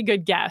 is a pretty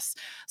good guess.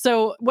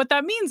 So what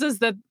that means is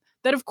that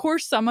of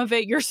course some of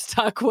it you're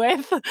stuck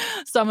with,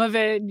 some of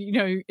it,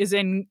 is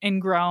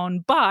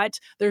ingrown, but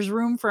there's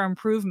room for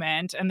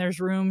improvement and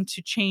there's room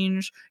to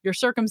change your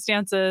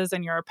circumstances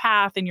and your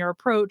path and your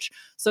approach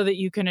so that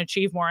you can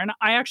achieve more. And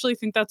I actually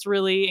think that's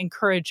really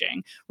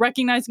encouraging.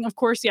 Recognizing, of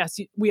course, yes,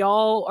 we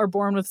all are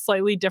born with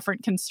slightly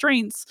different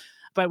constraints,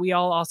 but we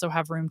all also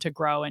have room to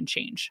grow and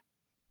change.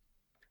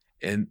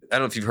 And I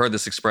don't know if you've heard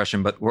this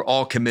expression, but we're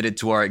all committed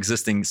to our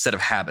existing set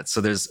of habits.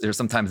 So there's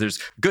sometimes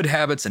good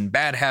habits and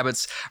bad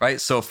habits, right?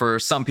 So for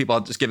some people,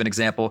 I'll just give an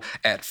example.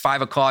 At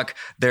 5 o'clock,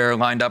 they're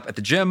lined up at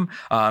the gym.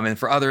 And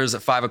for others,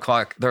 at 5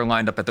 o'clock, they're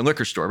lined up at the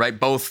liquor store, right?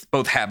 Both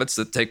habits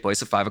that take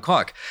place at 5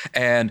 o'clock.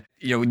 And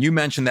when you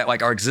mentioned that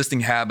like our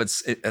existing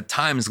habits at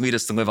times lead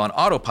us to live on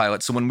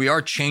autopilot. So when we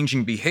are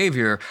changing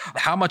behavior,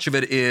 how much of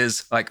it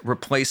is like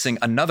replacing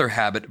another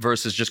habit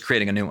versus just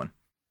creating a new one?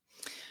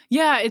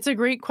 Yeah, it's a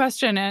great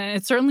question. And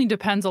it certainly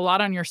depends a lot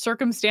on your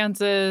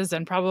circumstances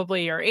and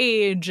probably your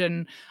age.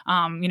 And,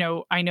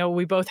 I know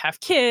we both have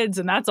kids,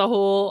 and that's a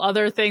whole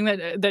other thing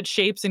that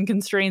shapes and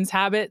constrains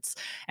habits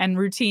and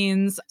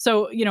routines.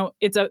 So,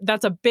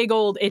 that's a big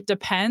old, it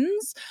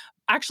depends.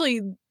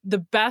 Actually, the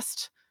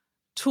best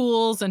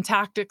tools and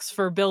tactics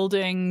for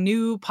building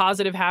new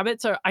positive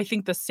habits are, I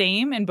think, the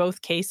same in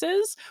both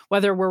cases,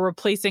 whether we're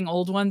replacing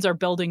old ones or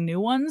building new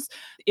ones.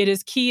 It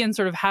is key in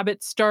sort of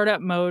habit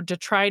startup mode to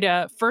try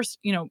to first,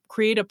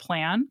 create a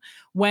plan.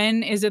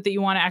 When is it that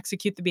you want to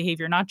execute the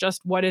behavior? Not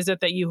just what is it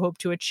that you hope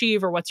to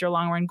achieve or what's your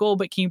long run goal,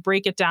 but can you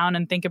break it down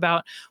and think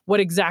about what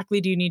exactly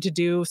do you need to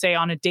do, say,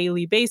 on a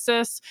daily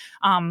basis?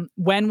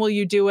 When will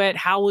you do it?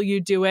 How will you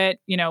do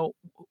it?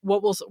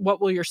 What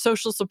will your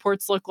social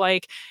supports look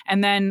like?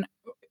 And then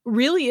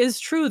really is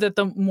true that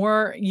the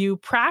more you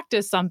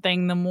practice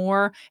something, the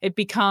more it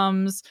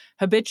becomes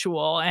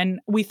habitual. And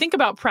we think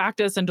about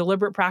practice and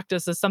deliberate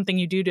practice as something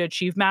you do to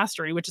achieve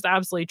mastery, which is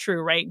absolutely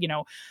true, right?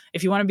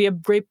 If you want to be a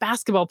great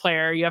basketball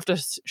player, you have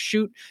to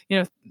shoot,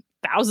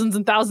 thousands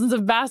and thousands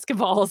of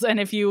basketballs. And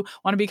if you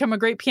want to become a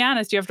great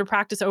pianist, you have to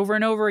practice over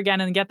and over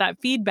again and get that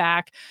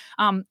feedback.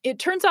 It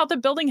turns out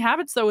that building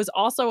habits, though, is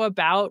also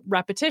about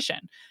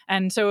repetition.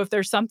 And so if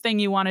there's something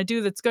you want to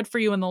do that's good for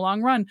you in the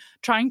long run,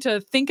 trying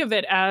to think of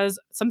it as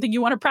something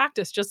you want to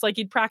practice, just like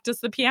you'd practice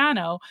the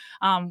piano,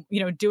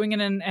 doing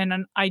it in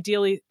an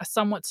ideally a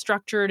somewhat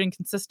structured and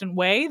consistent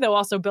way, though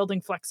also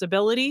building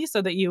flexibility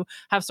so that you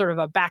have sort of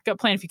a backup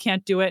plan if you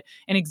can't do it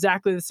in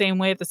exactly the same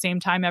way at the same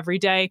time every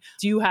day.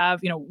 Do you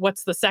have,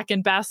 what's the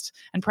second best,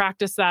 and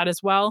practice that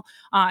as well,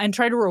 and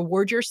try to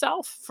reward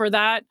yourself for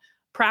that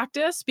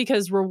practice,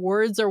 because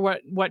rewards are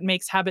what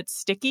makes habits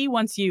sticky.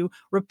 Once you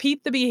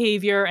repeat the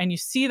behavior and you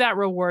see that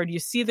reward, you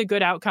see the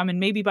good outcome. And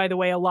maybe, by the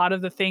way, a lot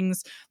of the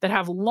things that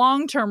have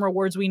long-term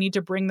rewards, we need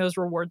to bring those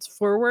rewards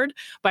forward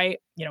by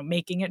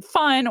making it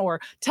fun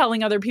or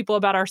telling other people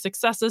about our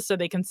successes so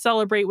they can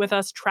celebrate with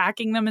us,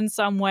 tracking them in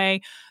some way.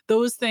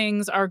 Those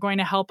things are going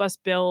to help us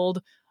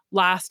build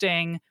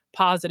lasting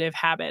positive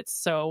habits.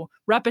 So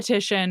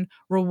repetition,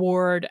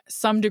 reward,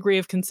 some degree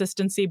of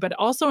consistency, but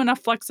also enough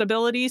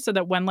flexibility so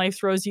that when life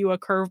throws you a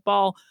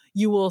curveball,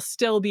 you will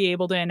still be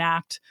able to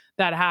enact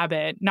that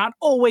habit. Not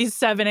always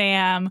 7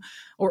 a.m.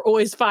 or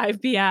always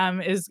 5 p.m.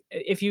 is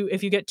if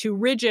you get too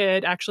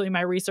rigid, actually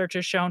my research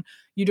has shown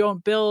you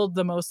don't build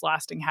the most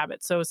lasting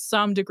habits. So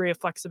some degree of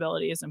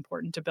flexibility is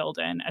important to build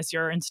in as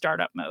you're in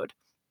startup mode.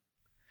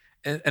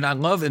 And I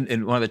love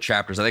in one of the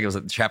chapters, I think it was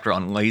a chapter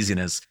on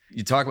laziness,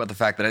 you talk about the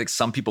fact that I think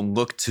some people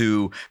look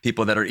to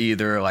people that are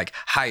either like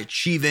high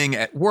achieving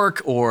at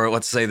work, or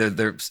let's say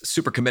they're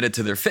super committed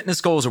to their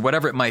fitness goals or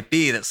whatever it might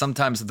be, that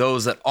sometimes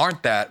those that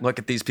aren't that look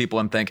at these people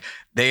and think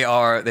they've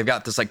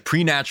got this like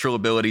preternatural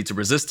ability to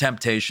resist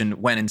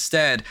temptation, when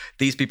instead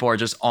these people are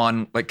just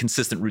on like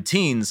consistent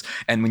routines.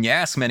 And when you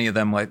ask many of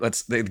them, like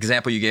the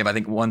example you gave, I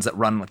think ones that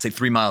run, let's say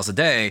 3 miles a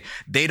day,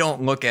 they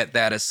don't look at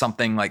that as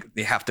something like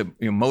they have to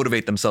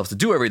motivate themselves to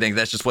do everything.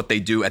 That's just what they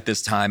do at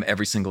this time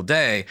every single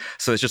day.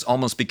 So it's just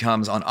almost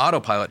becomes on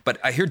autopilot. But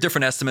I hear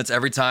different estimates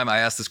every time I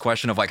ask this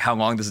question of like, how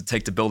long does it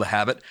take to build a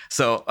habit?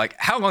 So like,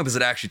 how long does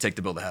it actually take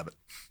to build a habit?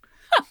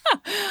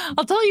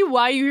 I'll tell you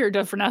why you hear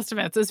different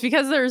estimates. It's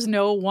because there's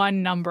no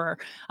one number.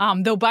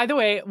 Though, by the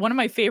way, one of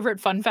my favorite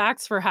fun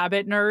facts for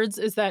habit nerds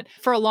is that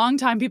for a long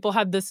time, people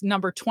had this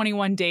number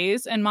 21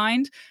 days in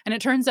mind. And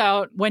it turns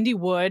out Wendy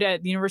Wood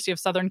at the University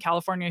of Southern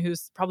California,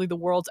 who's probably the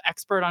world's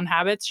expert on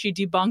habits, she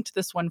debunked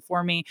this one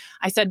for me.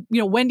 I said,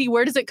 Wendy,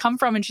 where does it come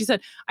from? And she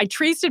said, I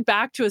traced it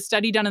back to a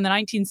study done in the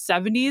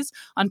 1970s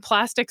on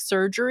plastic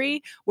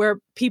surgery,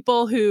 where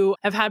people who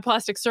have had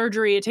plastic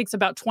surgery, it takes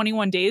about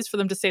 21 days for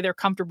them to say they're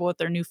comfortable with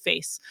their new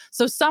face.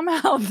 So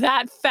somehow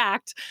that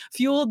fact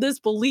fueled this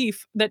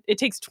belief that it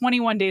takes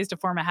 21 days to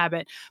form a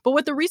habit. But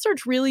what the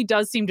research really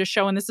does seem to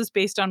show, and this is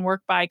based on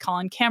work by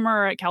Colin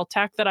Kammer at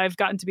Caltech that I've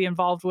gotten to be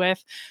involved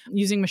with,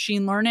 using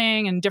machine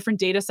learning and different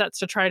data sets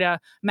to try to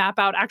map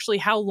out actually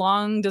how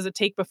long does it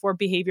take before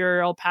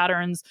behavioral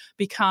patterns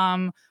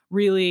become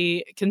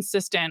really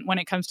consistent when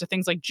it comes to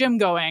things like gym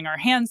going or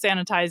hand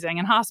sanitizing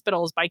in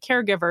hospitals by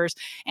caregivers.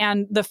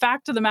 And the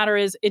fact of the matter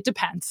is, it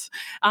depends.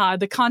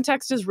 The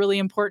context is really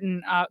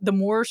important. The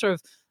more sort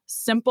of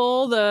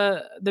simple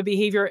the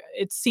behavior,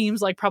 it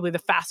seems like probably the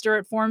faster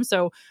it forms.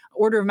 So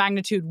order of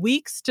magnitude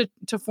weeks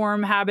to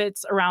form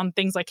habits around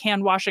things like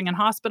hand washing in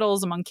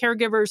hospitals among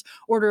caregivers,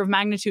 order of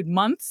magnitude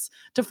months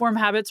to form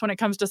habits when it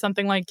comes to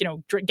something like,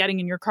 getting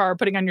in your car,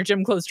 putting on your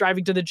gym clothes,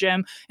 driving to the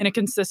gym in a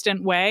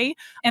consistent way.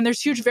 And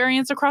there's huge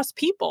variance across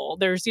people.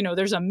 There's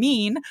a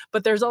mean,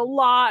 but there's a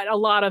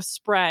lot of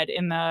spread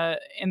in the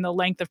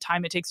length of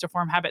time it takes to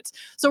form habits.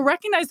 So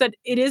recognize that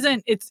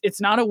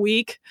it's not a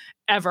week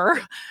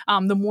ever.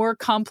 The more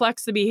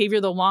complex the behavior,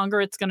 the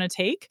longer it's going to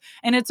take.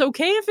 And it's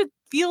okay if it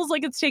feels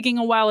like it's taking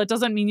a while. It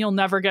doesn't mean you'll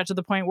never get to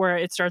the point where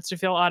it starts to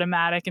feel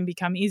automatic and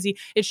become easy.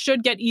 It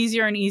should get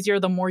easier and easier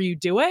the more you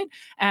do it.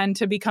 And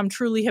to become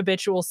truly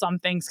habitual, some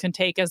things can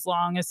take as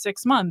long as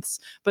 6 months.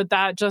 But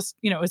that just,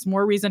 is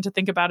more reason to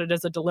think about it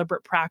as a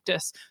deliberate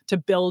practice to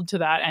build to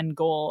that end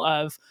goal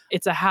of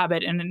it's a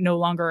habit and it no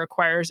longer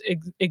requires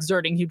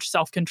exerting huge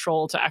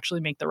self-control to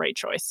actually make the right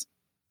choice.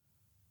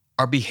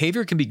 Our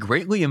behavior can be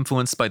greatly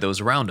influenced by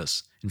those around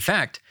us. In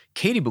fact,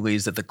 Katy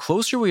believes that the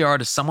closer we are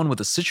to someone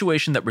with a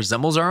situation that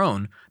resembles our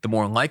own, the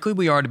more likely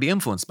we are to be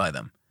influenced by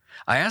them.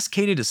 I asked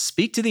Katy to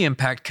speak to the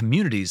impact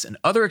communities and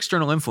other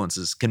external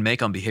influences can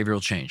make on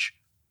behavioral change.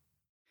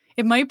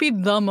 It might be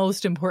the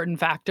most important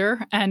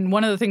factor. And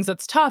one of the things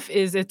that's tough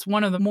is it's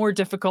one of the more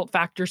difficult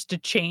factors to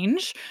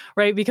change,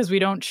 right? Because we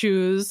don't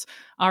choose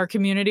our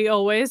community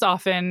always.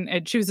 Often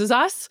it chooses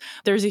us.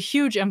 There's a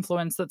huge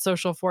influence that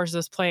social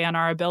forces play on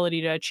our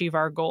ability to achieve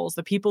our goals.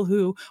 The people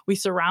who we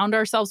surround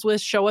ourselves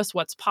with show us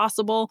what's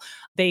possible.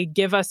 They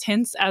give us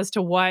hints as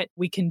to what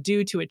we can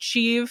do to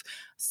achieve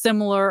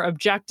similar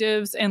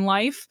objectives in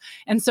life.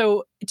 And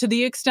so to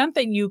the extent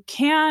that you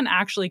can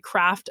actually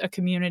craft a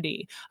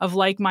community of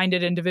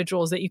like-minded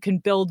individuals, that you can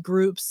build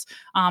groups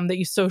that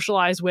you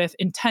socialize with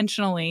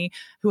intentionally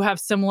who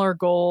have similar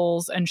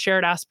goals and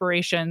shared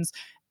aspirations,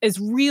 is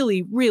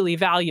really, really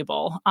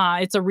valuable.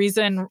 It's a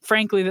reason,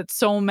 frankly, that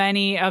so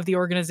many of the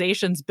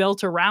organizations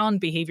built around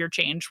behavior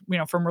change,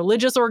 from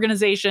religious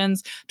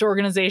organizations to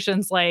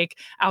organizations like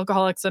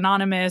Alcoholics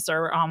Anonymous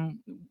or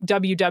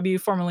WW,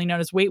 formerly known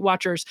as Weight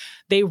Watchers,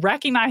 they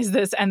recognize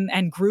this,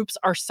 and groups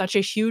are such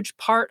a huge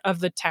part of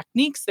the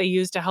techniques they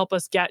use to help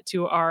us get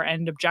to our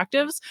end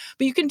objectives.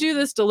 But you can do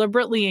this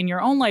deliberately in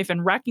your own life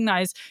and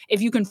recognize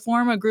if you can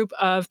form a group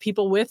of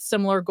people with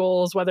similar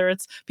goals, whether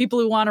it's people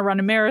who want to run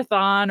a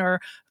marathon or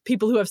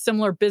people who have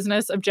similar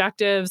business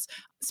objectives,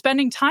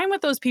 spending time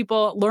with those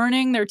people,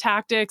 learning their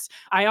tactics.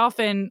 I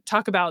often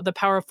talk about the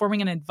power of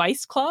forming an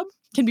advice club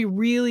can be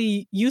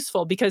really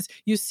useful because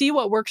you see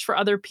what works for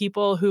other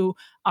people who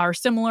are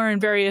similar in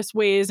various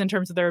ways in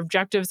terms of their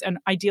objectives and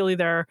ideally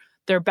their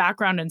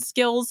background and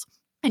skills.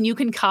 And you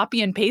can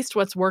copy and paste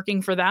what's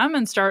working for them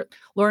and start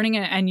learning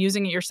it and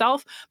using it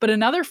yourself. But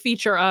another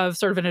feature of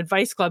sort of an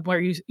advice club where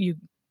you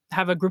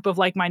have a group of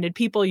like-minded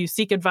people, you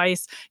seek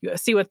advice, you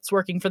see what's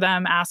working for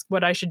them, ask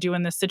what I should do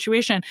in this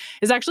situation,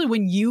 is actually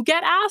when you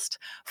get asked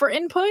for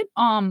input,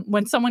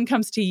 when someone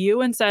comes to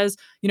you and says,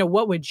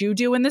 what would you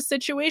do in this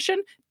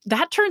situation?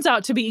 That turns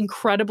out to be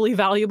incredibly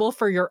valuable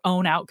for your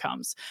own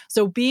outcomes.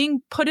 So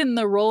being put in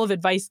the role of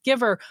advice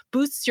giver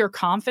boosts your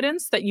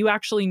confidence that you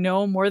actually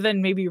know more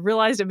than maybe you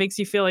realized. It makes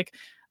you feel like,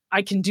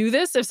 I can do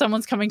this if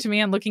someone's coming to me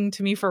and looking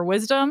to me for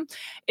wisdom.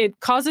 It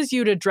causes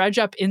you to dredge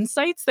up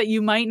insights that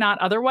you might not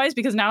otherwise,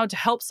 because now to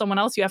help someone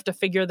else, you have to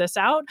figure this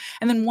out.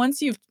 And then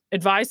once you've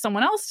advised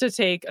someone else to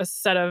take a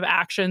set of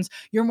actions,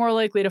 you're more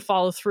likely to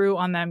follow through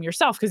on them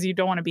yourself because you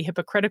don't want to be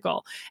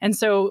hypocritical. And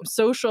so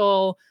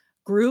social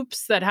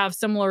groups that have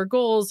similar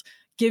goals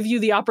give you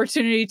the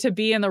opportunity to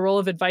be in the role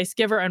of advice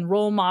giver and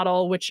role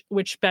model,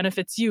 which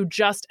benefits you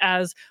just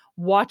as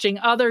watching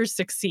others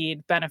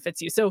succeed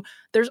benefits you. So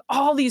there's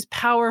all these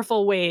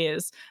powerful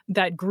ways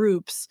that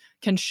groups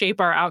can shape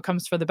our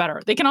outcomes for the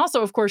better. They can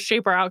also, of course,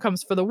 shape our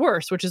outcomes for the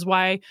worse, which is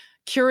why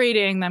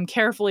curating them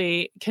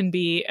carefully can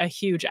be a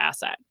huge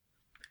asset.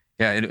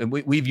 Yeah, and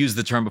we've used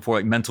the term before,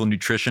 like mental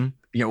nutrition.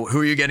 Who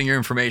are you getting your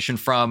information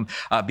from?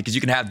 Because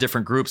you can have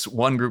different groups.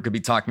 One group could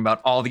be talking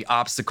about all the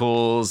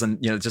obstacles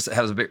and, just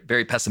has a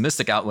very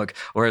pessimistic outlook,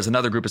 whereas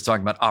another group is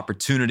talking about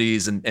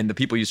opportunities and the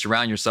people you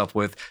surround yourself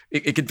with.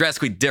 It could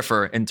drastically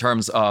differ in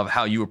terms of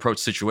how you approach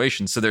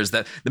situations. So there's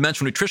the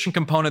mental nutrition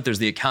component, there's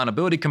the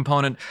accountability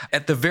component.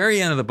 At the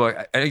very end of the book,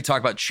 I know you talk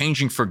about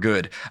changing for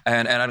good.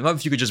 And I'd love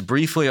if you could just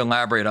briefly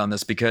elaborate on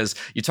this, because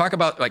you talk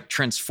about like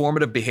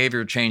transformative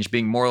behavior change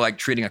being more like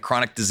treating a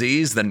chronic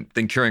disease than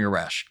curing a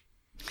rash.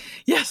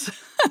 Yes,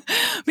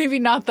 maybe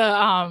not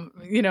the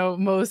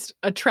most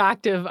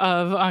attractive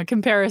of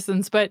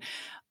comparisons, but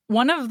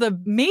one of the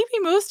maybe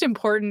most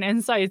important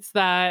insights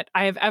that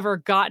I have ever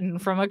gotten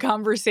from a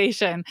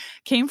conversation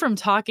came from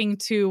talking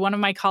to one of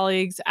my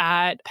colleagues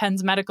at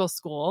Penn's Medical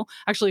School,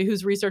 actually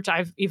whose research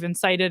I've even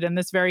cited in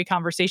this very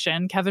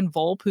conversation, Kevin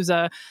Volpe, who's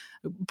a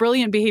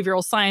brilliant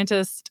behavioral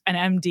scientist,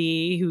 an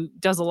MD who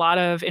does a lot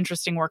of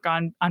interesting work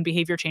on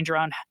behavior change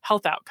around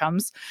health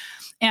outcomes.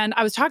 And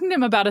I was talking to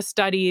him about a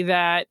study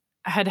that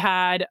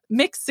had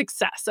mixed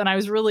success, and I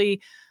was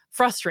really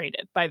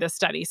frustrated by this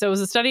study. So it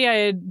was a study I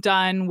had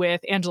done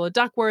with Angela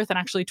Duckworth and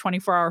actually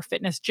 24-hour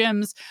fitness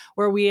gyms,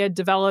 where we had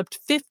developed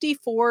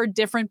 54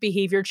 different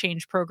behavior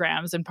change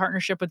programs in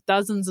partnership with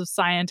dozens of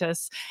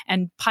scientists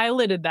and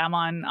piloted them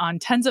on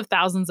tens of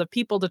thousands of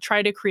people to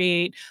try to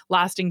create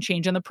lasting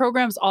change. And the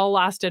programs all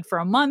lasted for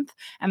a month.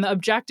 And the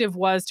objective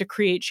was to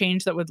create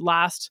change that would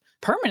last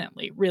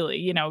permanently,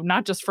 really,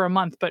 not just for a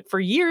month, but for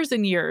years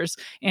and years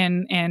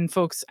in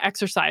folks'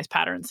 exercise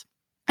patterns.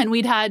 And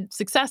we'd had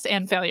success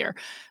and failure.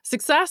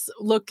 Success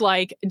looked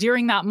like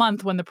during that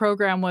month when the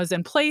program was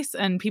in place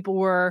and people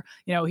were,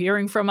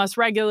 hearing from us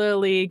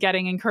regularly,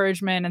 getting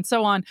encouragement and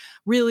so on,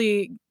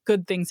 really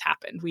good things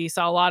happened. We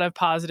saw a lot of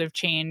positive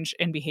change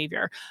in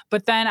behavior.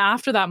 But then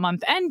after that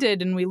month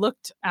ended and we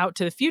looked out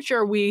to the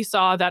future, we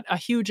saw that a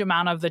huge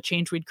amount of the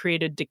change we'd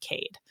created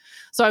decayed.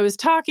 So I was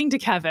talking to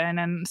Kevin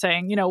and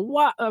saying,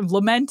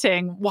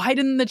 lamenting, why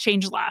didn't the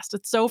change last?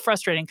 It's so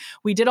frustrating.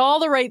 We did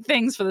all the right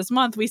things for this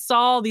month. We saw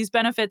all these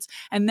benefits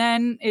and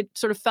then it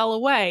sort of fell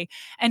away.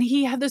 And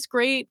he had this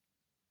great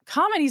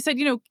comment. He said,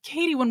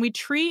 Katy, when we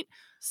treat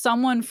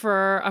someone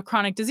for a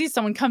chronic disease,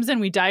 someone comes in,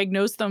 we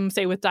diagnose them,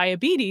 say, with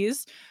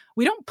diabetes,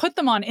 we don't put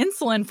them on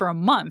insulin for a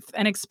month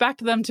and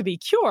expect them to be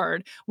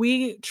cured.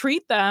 We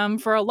treat them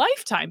for a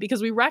lifetime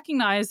because we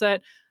recognize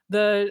that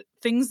the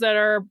things that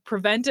are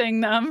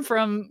preventing them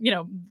from,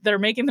 that are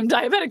making them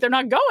diabetic, they're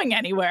not going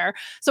anywhere.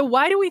 So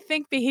why do we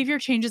think behavior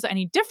change is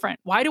any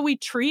different? Why do we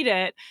treat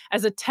it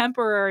as a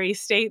temporary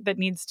state that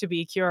needs to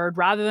be cured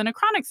rather than a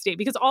chronic state?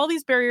 Because all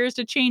these barriers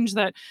to change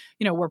that,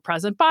 we're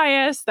present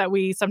bias, that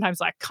we sometimes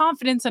lack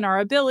confidence in our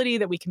ability,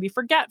 that we can be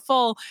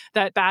forgetful,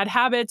 that bad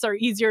habits are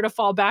easier to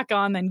fall back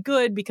on than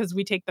good because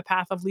we take the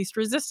path of least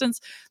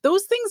resistance.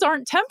 Those things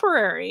aren't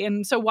temporary.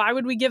 And so why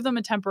would we give them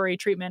a temporary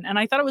treatment? And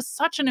I thought it was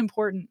such an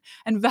important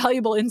and valuable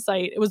valuable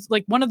insight. It was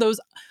like one of those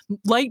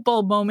light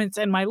bulb moments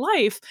in my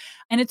life.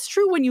 And it's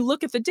true when you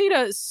look at the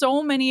data,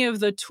 so many of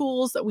the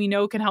tools that we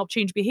know can help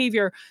change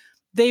behavior,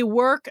 they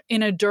work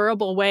in a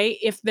durable way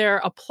if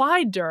they're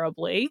applied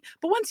durably.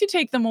 But once you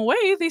take them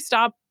away, they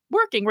stop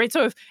working, right?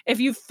 So if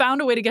you've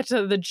found a way to get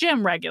to the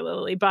gym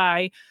regularly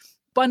by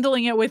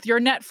bundling it with your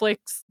Netflix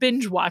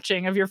binge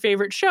watching of your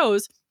favorite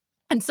shows,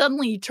 and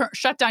suddenly you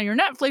shut down your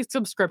Netflix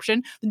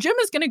subscription, the gym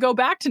is going to go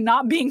back to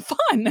not being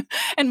fun.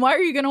 And why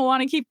are you going to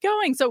want to keep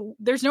going? So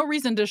there's no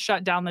reason to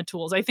shut down the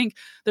tools. I think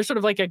there's sort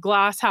of like a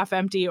glass half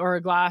empty or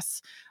a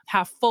glass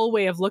half full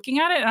way of looking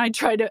at it. And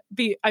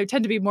I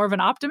tend to be more of an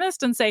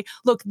optimist and say,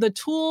 look, the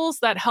tools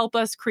that help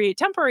us create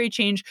temporary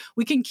change,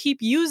 we can keep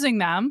using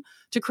them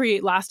to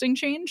create lasting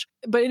change.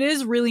 But it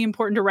is really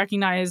important to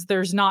recognize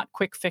there's not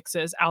quick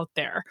fixes out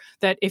there,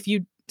 that if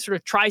you sort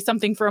of try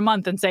something for a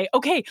month and say,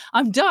 okay,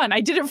 I'm done.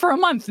 I did it for a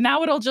month.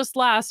 Now it'll just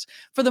last.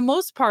 For the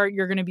most part,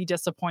 you're going to be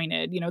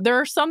disappointed. There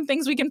are some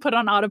things we can put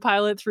on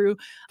autopilot through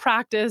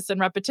practice and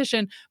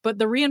repetition, but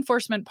the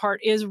reinforcement part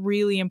is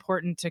really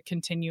important to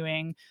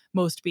continuing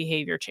most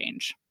behavior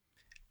change.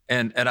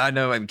 And I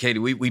know, Katy,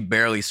 we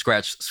barely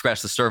scratch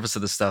the surface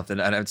of this stuff.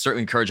 And I'd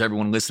certainly encourage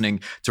everyone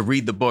listening to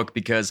read the book,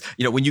 because,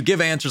 when you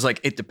give answers like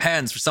it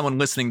depends, for someone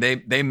listening,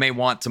 they may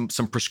want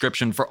some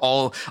prescription for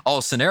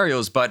all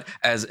scenarios. But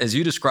as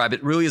you describe,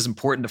 it really is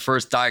important to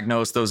first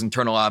diagnose those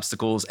internal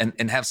obstacles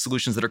and have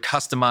solutions that are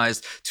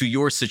customized to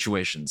your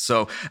situation.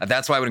 So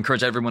that's why I would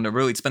encourage everyone to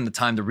really spend the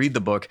time to read the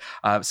book.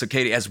 So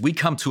Katy, as we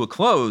come to a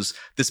close,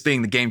 this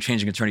being the Game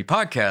Changing Attorney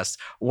podcast,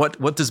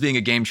 what does being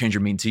a game changer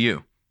mean to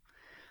you?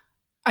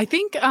 I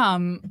think,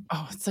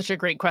 it's such a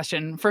great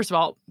question. First of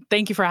all,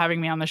 thank you for having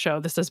me on the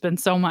show. This has been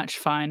so much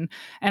fun.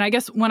 And I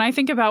guess when I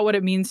think about what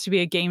it means to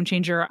be a game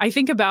changer, I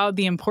think about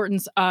the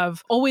importance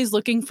of always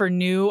looking for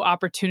new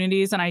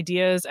opportunities and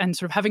ideas and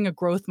sort of having a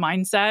growth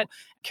mindset.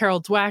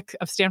 Carol Dweck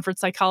of Stanford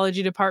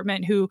Psychology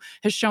Department, who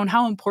has shown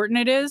how important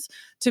it is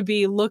to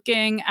be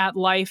looking at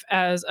life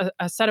as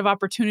a set of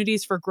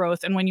opportunities for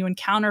growth. And when you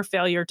encounter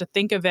failure, to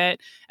think of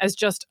it as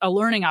just a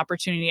learning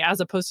opportunity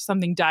as opposed to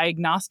something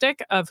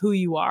diagnostic of who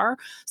you are.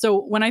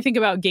 So when I think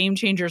about game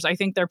changers, I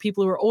think they're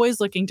people who are always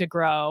looking to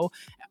grow,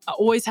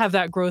 always have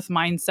that growth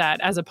mindset,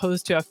 as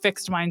opposed to a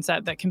fixed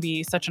mindset that can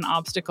be such an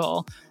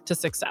obstacle to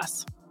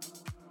success.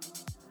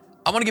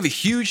 I want to give a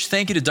huge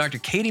thank you to Dr.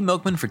 Katy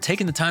Milkman for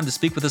taking the time to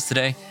speak with us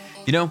today.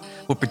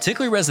 What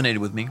particularly resonated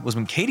with me was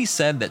when Katy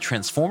said that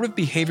transformative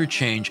behavior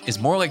change is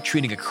more like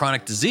treating a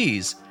chronic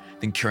disease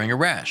than curing a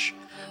rash.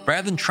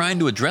 Rather than trying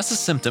to address a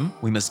symptom,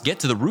 we must get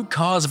to the root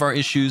cause of our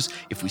issues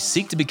if we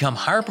seek to become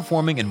higher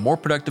performing and more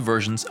productive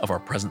versions of our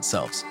present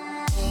selves.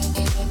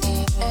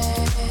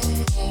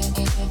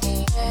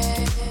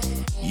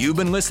 You've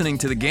been listening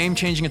to the Game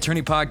Changing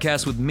Attorney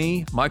podcast with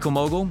me, Michael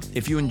Mogul.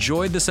 If you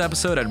enjoyed this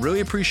episode, I'd really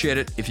appreciate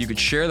it if you could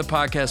share the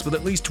podcast with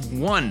at least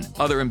one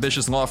other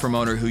ambitious law firm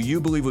owner who you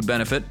believe would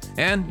benefit.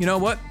 And you know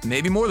what?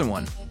 Maybe more than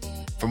one.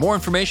 For more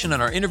information on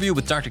our interview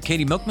with Dr.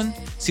 Katy Milkman,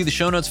 see the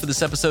show notes for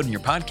this episode in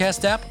your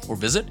podcast app or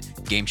visit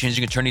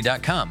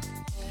GameChangingAttorney.com.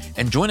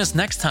 And join us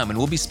next time when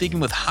we'll be speaking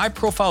with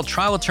high-profile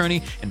trial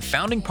attorney and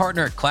founding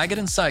partner at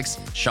Claggett & Sykes,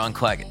 Sean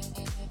Claggett.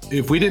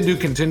 If we didn't do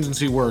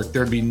contingency work,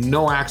 there'd be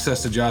no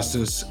access to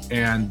justice,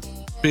 and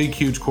big,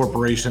 huge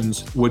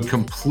corporations would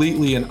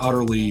completely and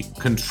utterly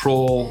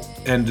control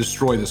and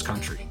destroy this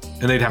country.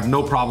 And they'd have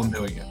no problem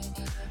doing it.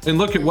 And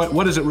look at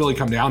what does it really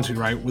come down to,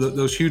 right? With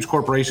those huge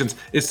corporations,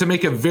 it's to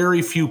make a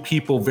very few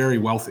people very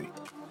wealthy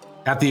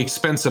at the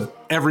expense of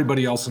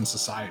everybody else in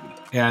society.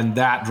 And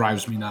that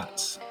drives me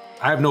nuts.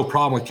 I have no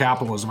problem with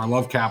capitalism. I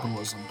love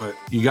capitalism, but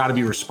you got to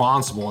be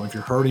responsible. And if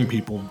you're hurting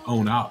people,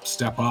 own up,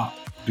 step up,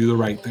 do the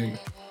right thing.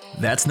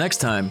 That's next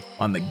time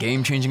on the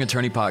Game Changing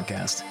Attorney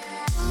podcast.